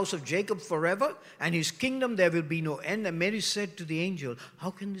over the house of Jacob forever, and his kingdom there will be no end." And Mary said to the angel,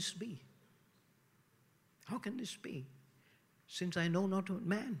 "How can this be? How can this be, since I know not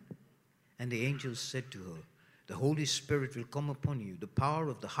man?" And the angel said to her, "The Holy Spirit will come upon you. The power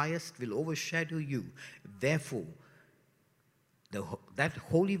of the Highest will overshadow you. Therefore, that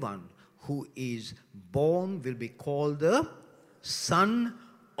Holy One who is born will be called the Son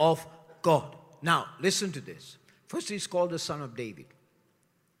of God." Now, listen to this. First he's called the Son of David.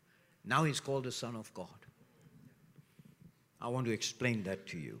 Now he's called the Son of God. I want to explain that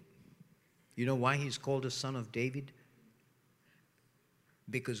to you. You know why he's called the Son of David?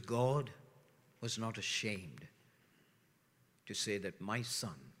 Because God was not ashamed to say that my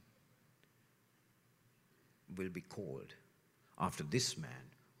son will be called after this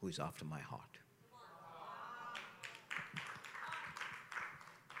man who is after my heart.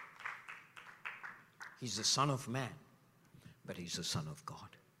 He's the Son of Man, but he's the Son of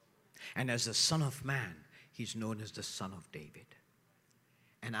God. And as the Son of Man, he's known as the Son of David.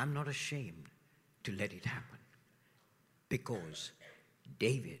 And I'm not ashamed to let it happen, because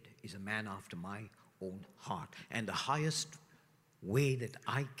David is a man after my own heart. And the highest way that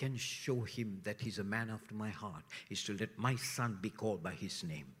I can show him that he's a man after my heart is to let my son be called by his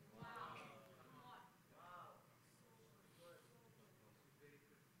name.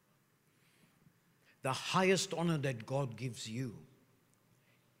 The highest honor that God gives you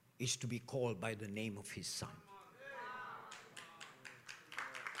is to be called by the name of his son.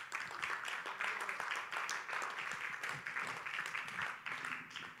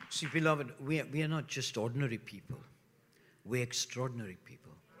 See, beloved, we are not just ordinary people. We're extraordinary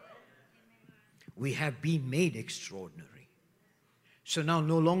people. We have been made extraordinary. So now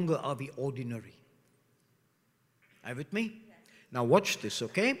no longer are we ordinary. Are you with me? Now watch this,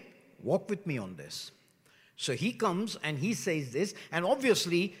 okay? Walk with me on this. So he comes and he says this, and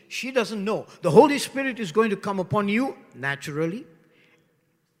obviously she doesn't know. The Holy Spirit is going to come upon you naturally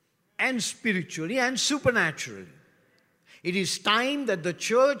and spiritually and supernaturally. It is time that the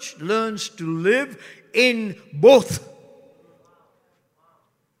church learns to live in both.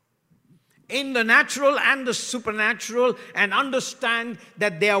 In the natural and the supernatural, and understand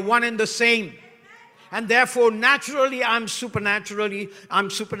that they are one and the same. And therefore, naturally, I'm supernatural,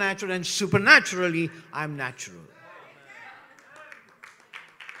 and supernaturally, I'm natural.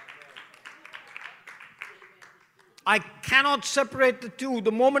 I cannot separate the two.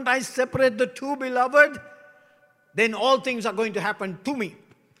 The moment I separate the two, beloved, then all things are going to happen to me,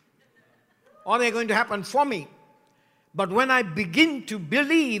 or they're going to happen for me. But when I begin to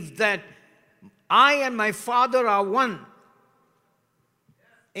believe that I and my Father are one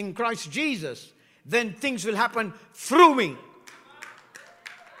in Christ Jesus, then things will happen through me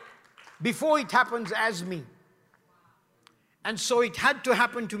before it happens as me. And so it had to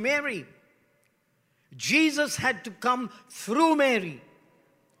happen to Mary. Jesus had to come through Mary.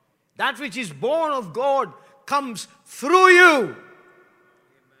 That which is born of God comes through you. Amen.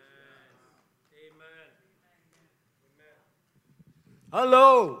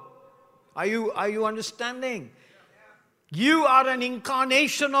 Hello. Are you understanding? You are an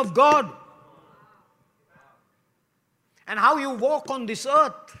incarnation of God. And how you walk on this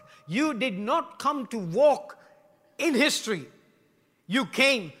earth, you did not come to walk in history. You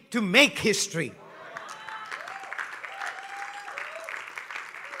came to make history.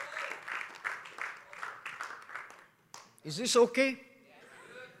 Is this okay?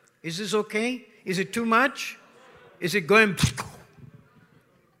 Is this okay? Is it too much? Is it going?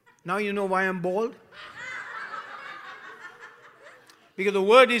 Now you know why I'm bald? Because the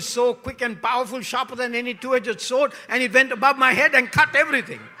word is so quick and powerful, sharper than any two-edged sword, and it went above my head and cut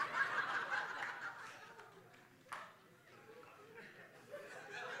everything.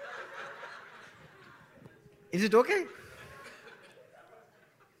 Is it okay?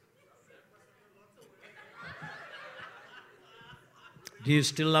 Do you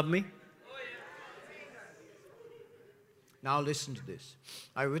still love me? Now listen to this.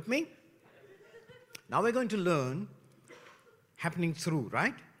 Are you with me? Now we're going to learn happening through,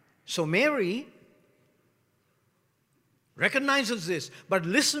 right? So Mary recognizes this. But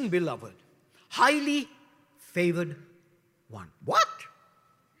listen, beloved. Highly favored one. What?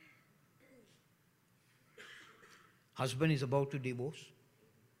 Husband is about to divorce.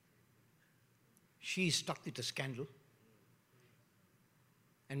 She is stuck with a scandal.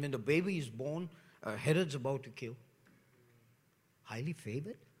 And when the baby is born, Herod's about to kill. Highly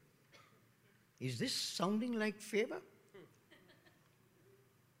favored? Is this sounding like favor?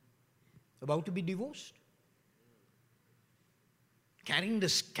 About to be divorced? Carrying the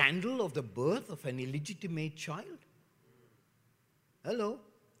scandal of the birth of an illegitimate child? Hello?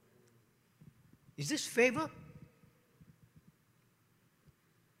 Is this favor?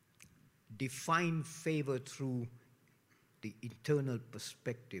 Define favor through the eternal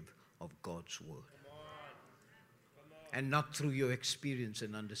perspective of God's word. And not through your experience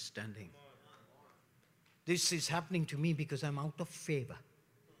and understanding. This is happening to me because I'm out of favor.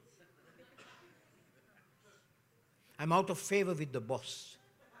 I'm out of favor with the boss.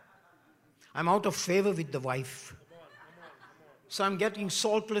 I'm out of favor with the wife. So I'm getting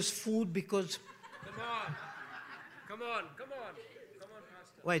saltless food because... Come on, Pastor.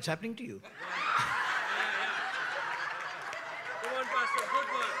 Why, it's happening to you? Come on, Pastor. Good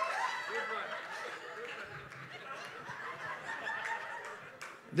one.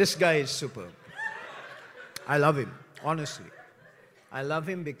 This guy is superb. I love him, honestly. I love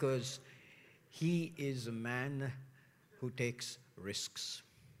him because he is a man who takes risks.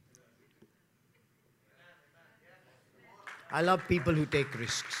 I love people who take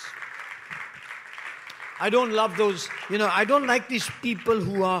risks. I don't love those, I don't like these people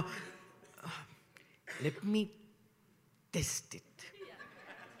who are, let me test it.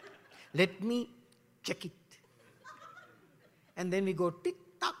 Let me check it. And then we go tick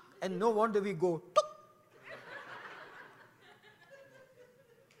tock, and no wonder we go took.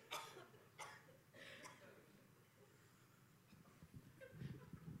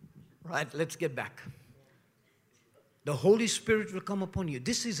 Right, let's get back. The Holy Spirit will come upon you.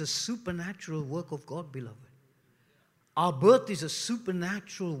 This is a supernatural work of God, beloved. Our birth is a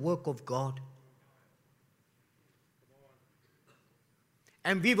supernatural work of God.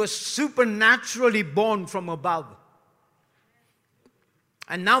 And we were supernaturally born from above.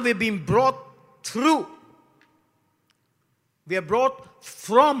 And now we're being brought through. We are brought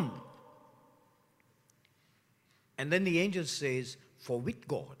from. And then the angel says, for with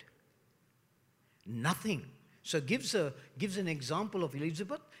God, nothing. So gives an example of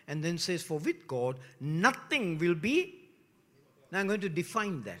Elizabeth and then says, for with God, nothing will be. Now I'm going to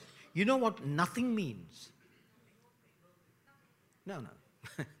define that. You know what nothing means? No.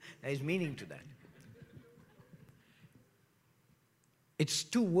 There is meaning to that. It's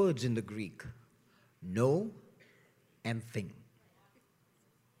two words in the Greek. No and thing.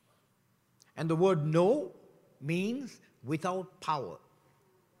 And the word no means without power.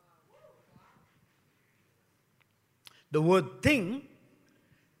 The word thing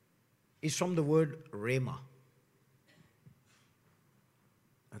is from the word rhema.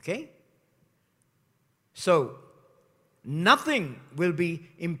 Okay? So, nothing will be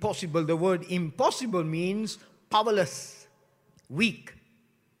impossible. The word impossible means powerless, weak.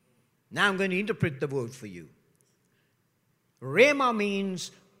 Now I'm going to interpret the word for you. Rhema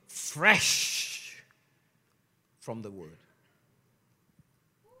means fresh from the word.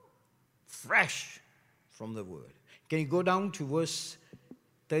 Fresh from the word. Can you go down to verse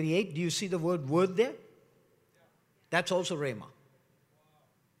 38? Do you see the word there? That's also rhema.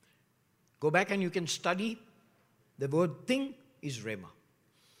 Go back and you can study. The word thing is rhema.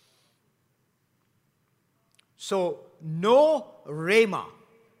 So, no rhema.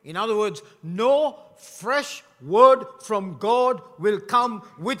 In other words, no fresh word from God will come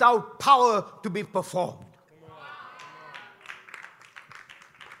without power to be performed.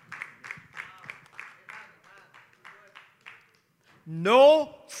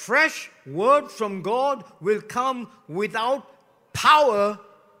 No fresh word from God will come without power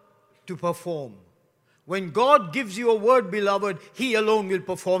to perform. When God gives you a word, beloved, He alone will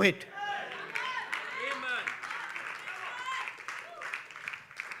perform it. Amen.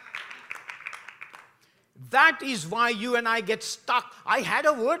 That is why you and I get stuck. I had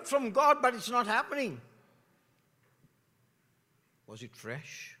a word from God, but it's not happening. Was it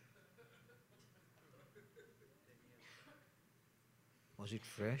fresh? Was it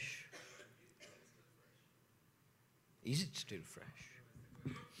fresh? Is it still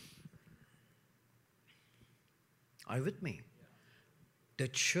fresh? Are you with me? The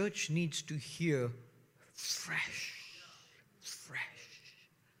church needs to hear fresh.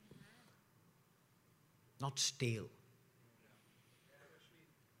 Not stale.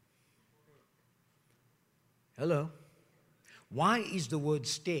 Hello? Why is the word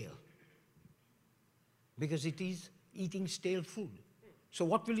stale? Because it is eating stale food. So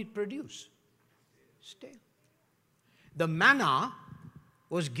what will it produce? Stale. The manna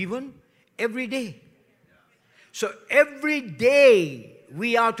was given every day. So every day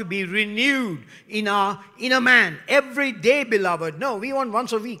we are to be renewed in our inner man. Every day, beloved. No, we want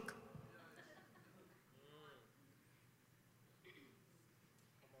once a week.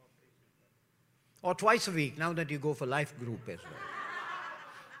 Or twice a week, now that you go for life group as well.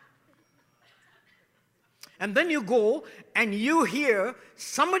 And then you go and you hear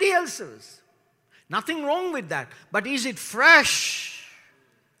somebody else's. Nothing wrong with that. But is it fresh?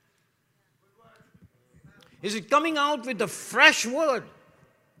 Is it coming out with the fresh word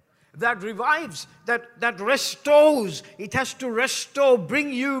that revives, that restores? It has to restore,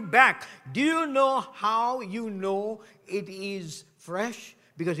 bring you back. Do you know how you know it is fresh?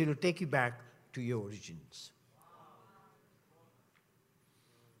 Because it will take you back to your origins.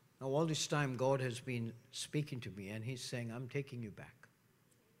 Now all this time God has been speaking to me and He's saying, I'm taking you back.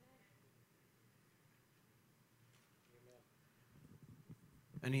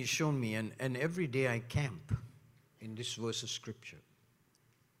 And He's shown me, and every day I camp in this verse of Scripture.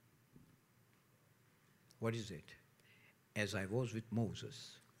 What is it? As I was with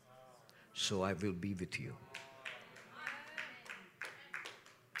Moses, so I will be with you.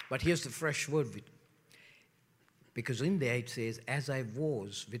 But here's the fresh word. Because in there it says, as I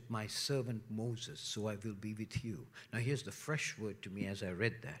was with my servant Moses, so I will be with you. Now here's the fresh word to me as I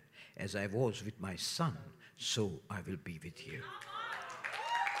read that. As I was with my son, so I will be with you.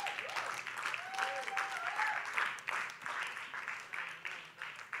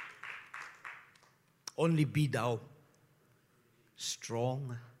 Only be thou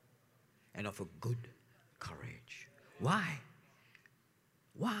strong and of a good courage. Why?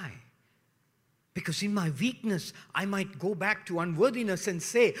 Why? Because in my weakness, I might go back to unworthiness and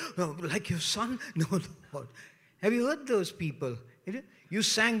say, oh, like your son? No, Lord. Have you heard those people? You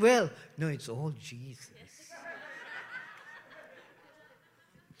sang well. No, it's all Jesus.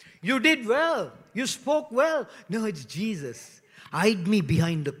 You did well. You spoke well. No, it's Jesus. Hide me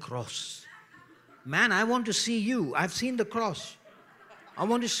behind the cross. Man, I want to see you. I've seen the cross. I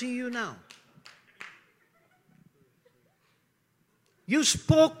want to see you now. You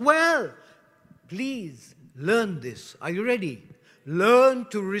spoke well. Please learn this. Are you ready? Learn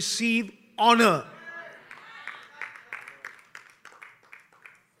to receive honor.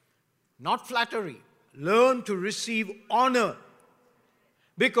 Not flattery. Learn to receive honor.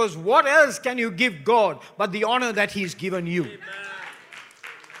 Because what else can you give God but the honor that He's given you? Amen.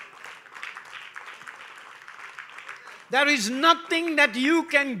 There is nothing that you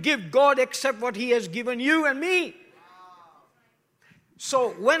can give God except what He has given you and me.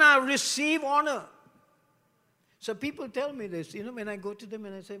 So when I receive honor, so people tell me this, when I go to them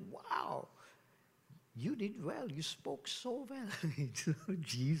and I say, wow, you did well, you spoke so well.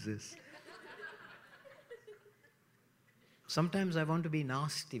 Jesus. Sometimes I want to be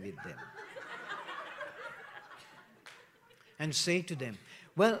nasty with them. And say to them,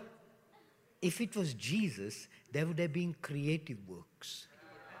 well, if it was Jesus, there would have been creative works.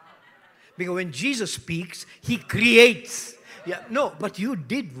 Because when Jesus speaks, He creates. Yeah, no, but you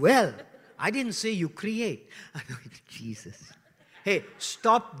did well. I didn't say you create. I know it's Jesus. Hey,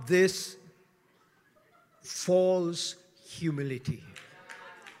 stop this false humility.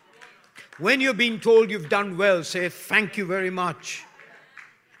 When you're being told you've done well, say, thank you very much.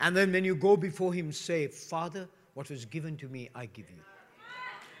 And then when you go before Him, say, Father, what was given to me, I give you.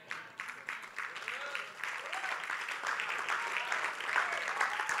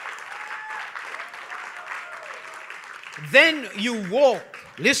 Then you walk,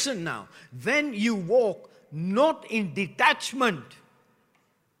 listen now, then you walk not in detachment,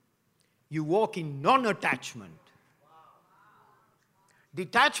 you walk in non-attachment.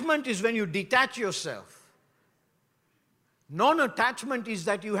 Detachment is when you detach yourself. Non-attachment is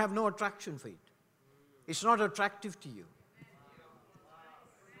that you have no attraction for it. It's not attractive to you.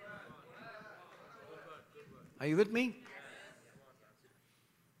 Are you with me?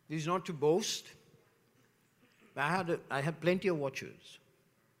 This is not to boast. I had plenty of watches.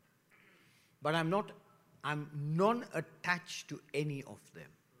 But I'm non-attached to any of them.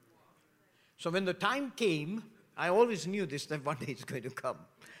 So when the time came, I always knew this, that one day it's going to come.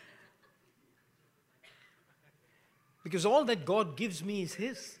 Because all that God gives me is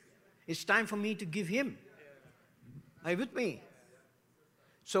His. It's time for me to give Him. Are you with me?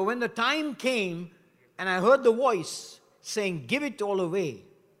 So when the time came and I heard the voice saying, give it all away,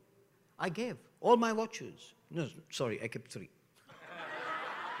 I gave all my watches. No, sorry, I kept 3.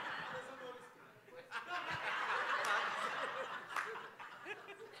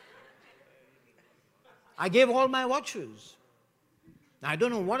 I gave all my watches. I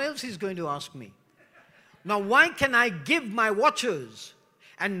don't know what else he's going to ask me. Now, why can I give my watches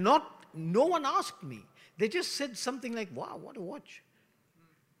and no one asked me? They just said something like, wow, what a watch.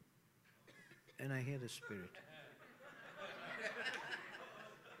 And I hear the Spirit.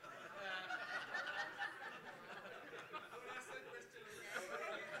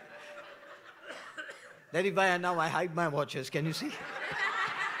 That is why now I hide my watches. Can you see?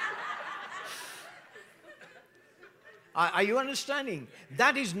 Are you understanding?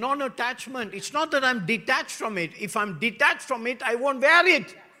 That is non-attachment. It's not that I'm detached from it. If I'm detached from it, I won't wear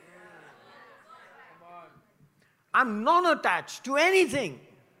it. I'm non-attached to anything.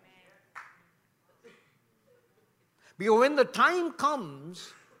 Because when the time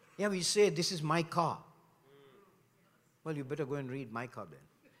comes, we say, this is my car. Well, you better go and read Micah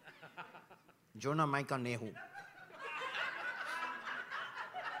then. Jonah, Micah, Nahum.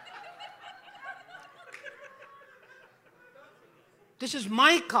 This is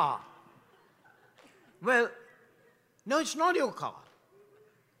my car. Well, no, it's not your car.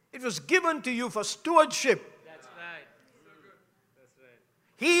 It was given to you for stewardship. That's right. That's right.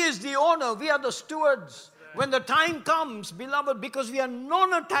 He is the owner. We are the stewards. Right. When the time comes, beloved, because we are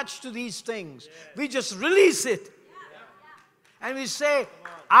non-attached to these things, we just release it. And we say,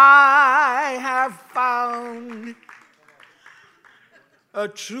 I have found a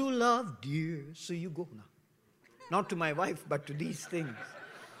true love, dear. So you go now. Not to my wife, but to these things.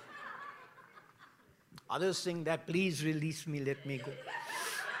 Others sing that, please release me, let me go.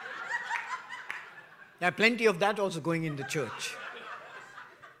 There are plenty of that also going in the church.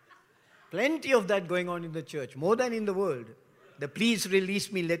 Plenty of that going on in the church, more than in the world. The please release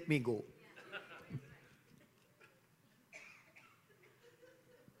me, let me go.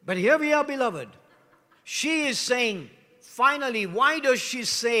 But here we are, beloved. She is saying, finally, why does she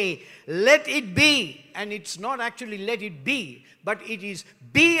say, let it be? And it's not actually let it be, but it is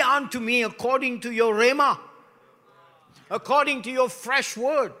be unto me according to your rhema, according to your fresh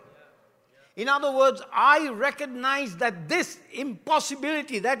word. In other words, I recognize that this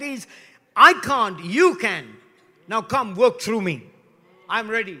impossibility, that is, I can't, you can. Now come, work through me. I'm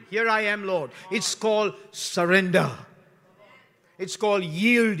ready. Here I am, Lord. It's called surrender. It's called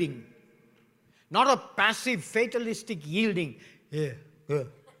yielding. Not a passive, fatalistic yielding.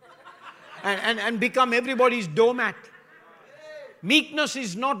 And become everybody's doormat. Meekness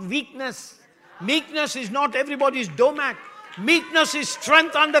is not weakness. Meekness is not everybody's doormat. Meekness is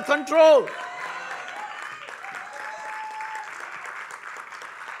strength under control.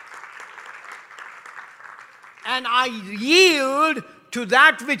 And I yield to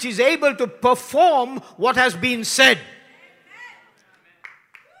that which is able to perform what has been said.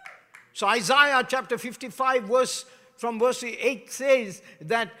 So Isaiah chapter 55 from verse 8 says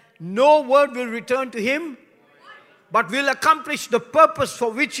that no word will return to him, but will accomplish the purpose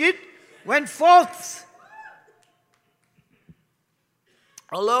for which it went forth.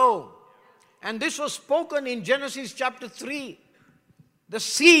 Hello. And this was spoken in Genesis chapter 3. The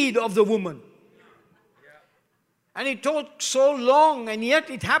seed of the woman. And it took so long, and yet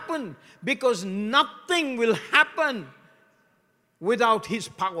it happened, because nothing will happen without his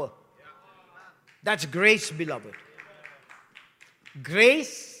power. That's grace, beloved.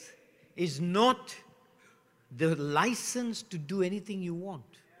 Grace is not the license to do anything you want.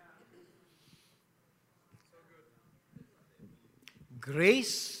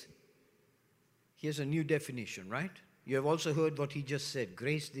 Grace, here's a new definition, right? You have also heard what he just said.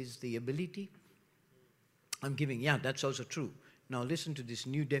 Grace is the ability. I'm giving, that's also true. Now listen to this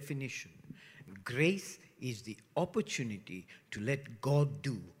new definition. Grace is the opportunity to let God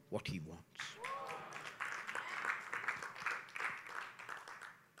do what he wants.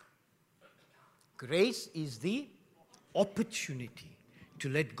 Grace is the opportunity to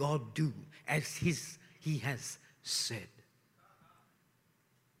let God do as he has said.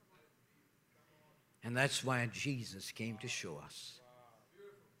 And that's why Jesus came to show us.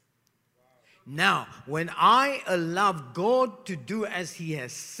 Now, when I allow God to do as he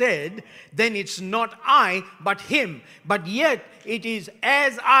has said, then it's not I, but him. But yet, it is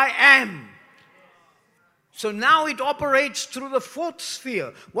as I am. So now it operates through the fourth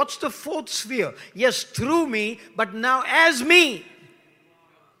sphere. What's the fourth sphere? Yes, through me, but now as me.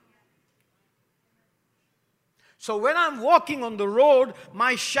 So when I'm walking on the road,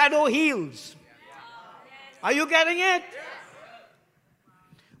 my shadow heals. Are you getting it?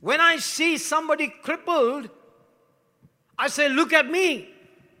 When I see somebody crippled, I say, look at me.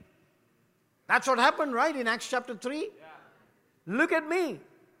 That's what happened, right, in Acts chapter 3? Look at me.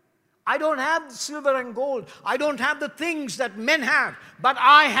 I don't have silver and gold. I don't have the things that men have. But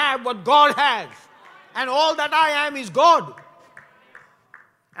I have what God has. And all that I am is God.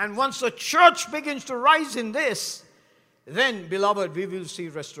 And once the church begins to rise in this, then, beloved, we will see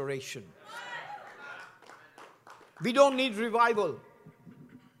restoration. We don't need revival.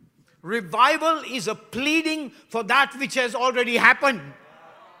 Revival is a pleading for that which has already happened.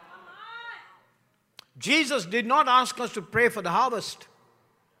 Jesus did not ask us to pray for the harvest.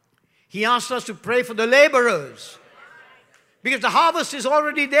 He asked us to pray for the laborers. Because the harvest is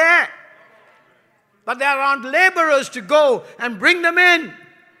already there. But there aren't laborers to go and bring them in.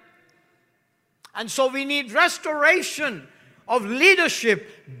 And so we need restoration of leadership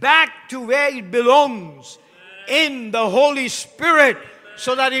back to where it belongs, in the Holy Spirit,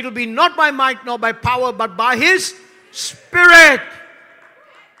 so that it will be not by might nor by power, but by His Spirit.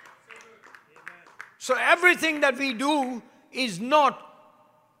 So everything that we do is not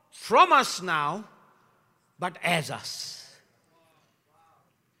from us now, but as us.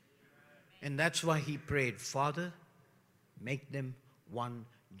 And that's why he prayed, Father, make them one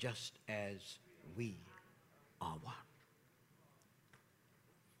just as we are one.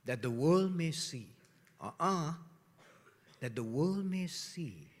 That the world may see, that the world may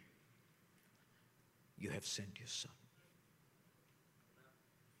see you have sent your Son.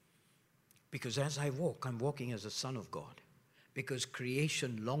 Because as I walk, I'm walking as a son of God. Because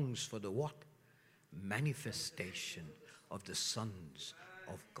creation longs for the what? Manifestation of the sons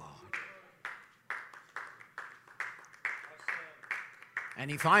of God. And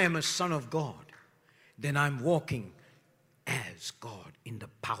if I am a son of God, then I'm walking as God, in the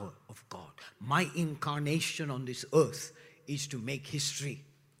power of God. My incarnation on this earth is to make history,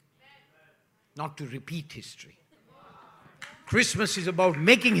 not to repeat history. Christmas is about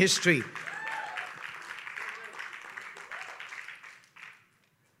making history.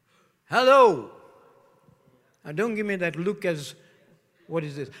 Hello. Now don't give me that look as, what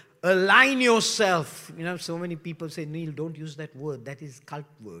is this? Align yourself. You know, so many people say, Neil, don't use that word. That is cult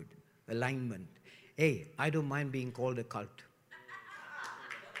word, alignment. Hey, I don't mind being called a cult.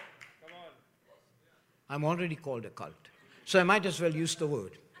 Come on. I'm already called a cult. So I might as well use the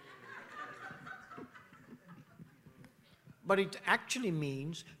word. But it actually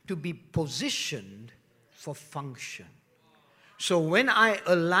means to be positioned for function. So when I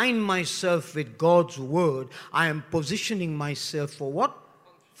align myself with God's word, I am positioning myself for what?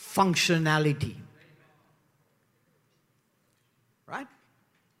 Functionality. Right?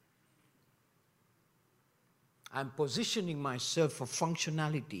 I'm positioning myself for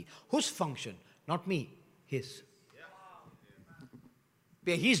functionality. Whose function? Not me, his.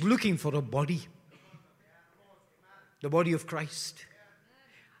 He's looking for a body. The body of Christ.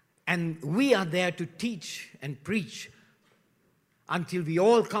 And we are there to teach and preach until we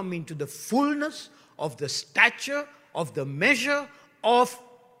all come into the fullness of the stature of the measure of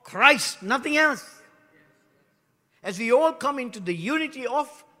Christ, nothing else. As we all come into the unity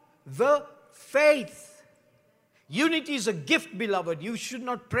of the faith. Unity is a gift, beloved. You should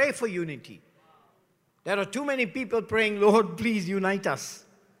not pray for unity. There are too many people praying, Lord, please unite us.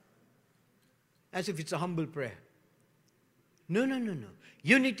 As if it's a humble prayer. No.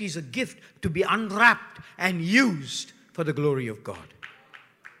 Unity is a gift to be unwrapped and used for the glory of God.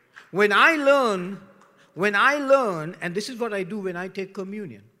 When I learn, and this is what I do when I take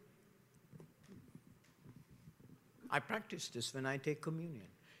communion. I practice this when I take communion.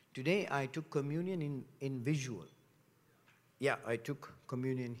 Today I took communion in visual. Yeah, I took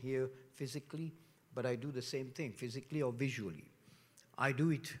communion here physically, but I do the same thing, physically or visually. I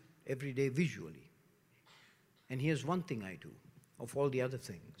do it every day visually. And here's one thing I do, of all the other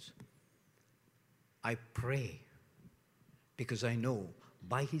things. I pray, because I know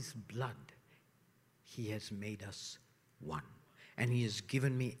by His blood, He has made us one. And He has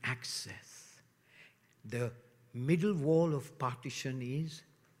given me access. The middle wall of partition is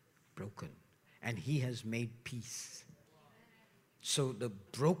broken. And He has made peace. So the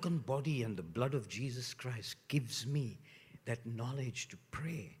broken body and the blood of Jesus Christ gives me that knowledge to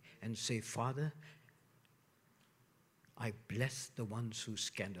pray and say, Father, I bless the ones who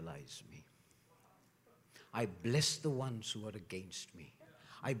scandalize me. I bless the ones who are against me.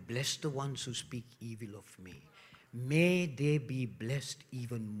 I bless the ones who speak evil of me. May they be blessed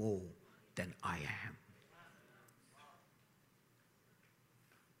even more than I am.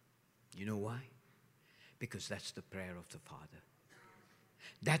 You know why? Because that's the prayer of the Father.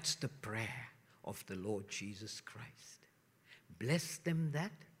 That's the prayer of the Lord Jesus Christ. Bless them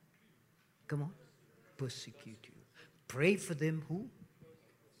that Come on. Persecute you. Pray for them who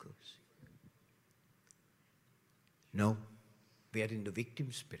curse you. No. We are in the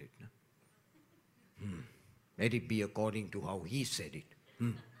victim spirit. No? Let it be according to how he said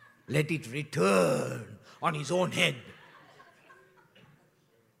it. Let it return on his own head.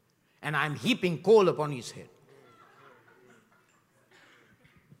 And I'm heaping coal upon his head.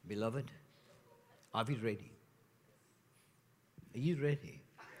 Beloved, are we ready? Are you ready?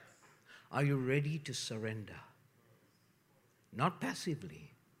 Are you ready to surrender? Not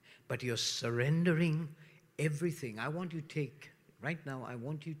passively, but you're surrendering everything. I want you to take, right now, I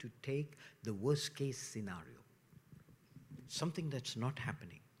want you to take the worst case scenario. Something that's not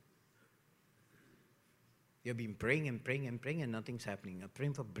happening. You've been praying and praying and praying and nothing's happening. You're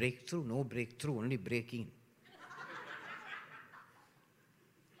praying for breakthrough, no breakthrough, only breaking.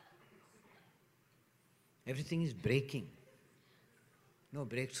 Everything is breaking. No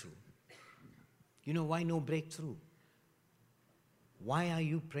breakthrough. You know why no breakthrough? Why are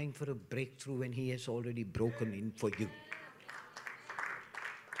you praying for a breakthrough when he has already broken in for you?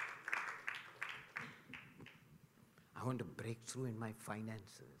 I want a breakthrough in my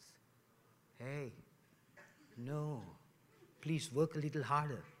finances. Hey, no. Please work a little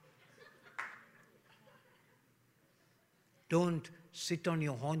harder. Don't sit on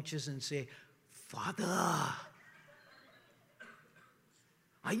your haunches and say, Father,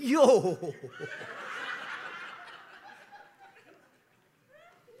 ayo.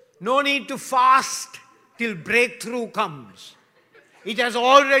 No need to fast till breakthrough comes. It has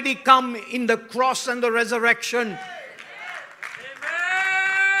already come in the cross and the resurrection. Amen.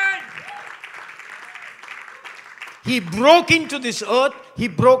 He broke into this earth. He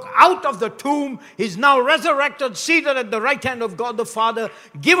broke out of the tomb. He's now resurrected, seated at the right hand of God the Father,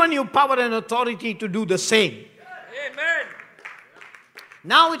 given you power and authority to do the same. Amen.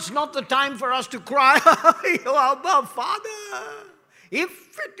 Now it's not the time for us to cry, Abba, Father,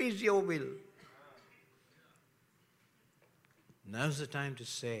 if it is your will. Now's the time to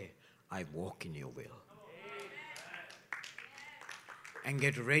say, I walk in your will. And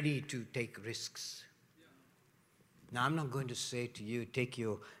get ready to take risks. Now, I'm not going to say to you, take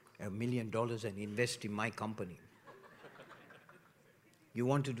your $1 million and invest in my company. You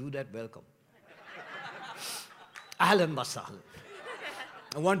want to do that? Welcome. Ahlan wa sahlan.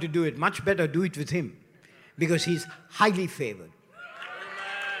 I want to do it. Much better do it with him. Because he's highly favored.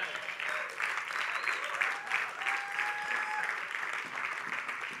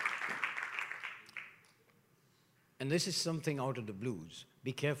 And this is something out of the blues.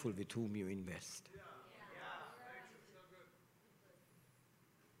 Be careful with whom you invest.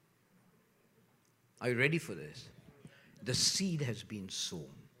 Are you ready for this? The seed has been sown.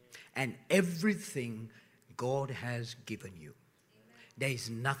 And everything God has given you. There is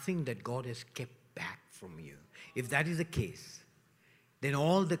nothing that God has kept back from you. If that is the case, then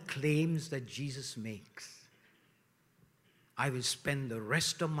all the claims that Jesus makes, I will spend the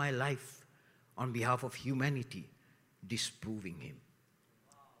rest of my life on behalf of humanity disproving him.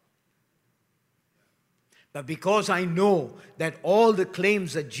 But because I know that all the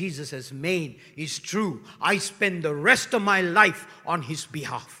claims that Jesus has made is true, I spend the rest of my life on his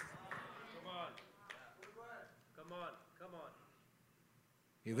behalf. Come on. Come on. Come on.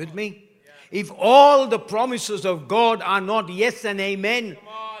 You with me? If all the promises of God are not yes and amen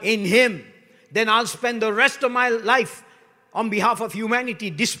in him, then I'll spend the rest of my life on behalf of humanity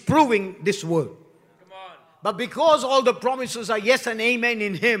disproving this world. But because all the promises are yes and amen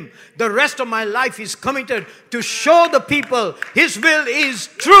in him, the rest of my life is committed to show the people his will is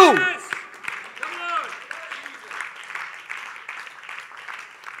true. Yes. Come on.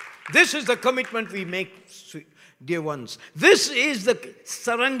 This is the commitment we make, dear ones. This is the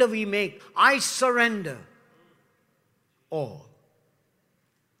surrender we make. I surrender all.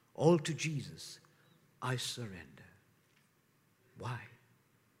 All to Jesus. I surrender. Why?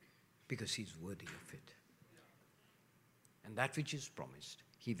 Because he's worthy of it. And that which is promised,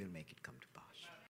 he will make it come to pass.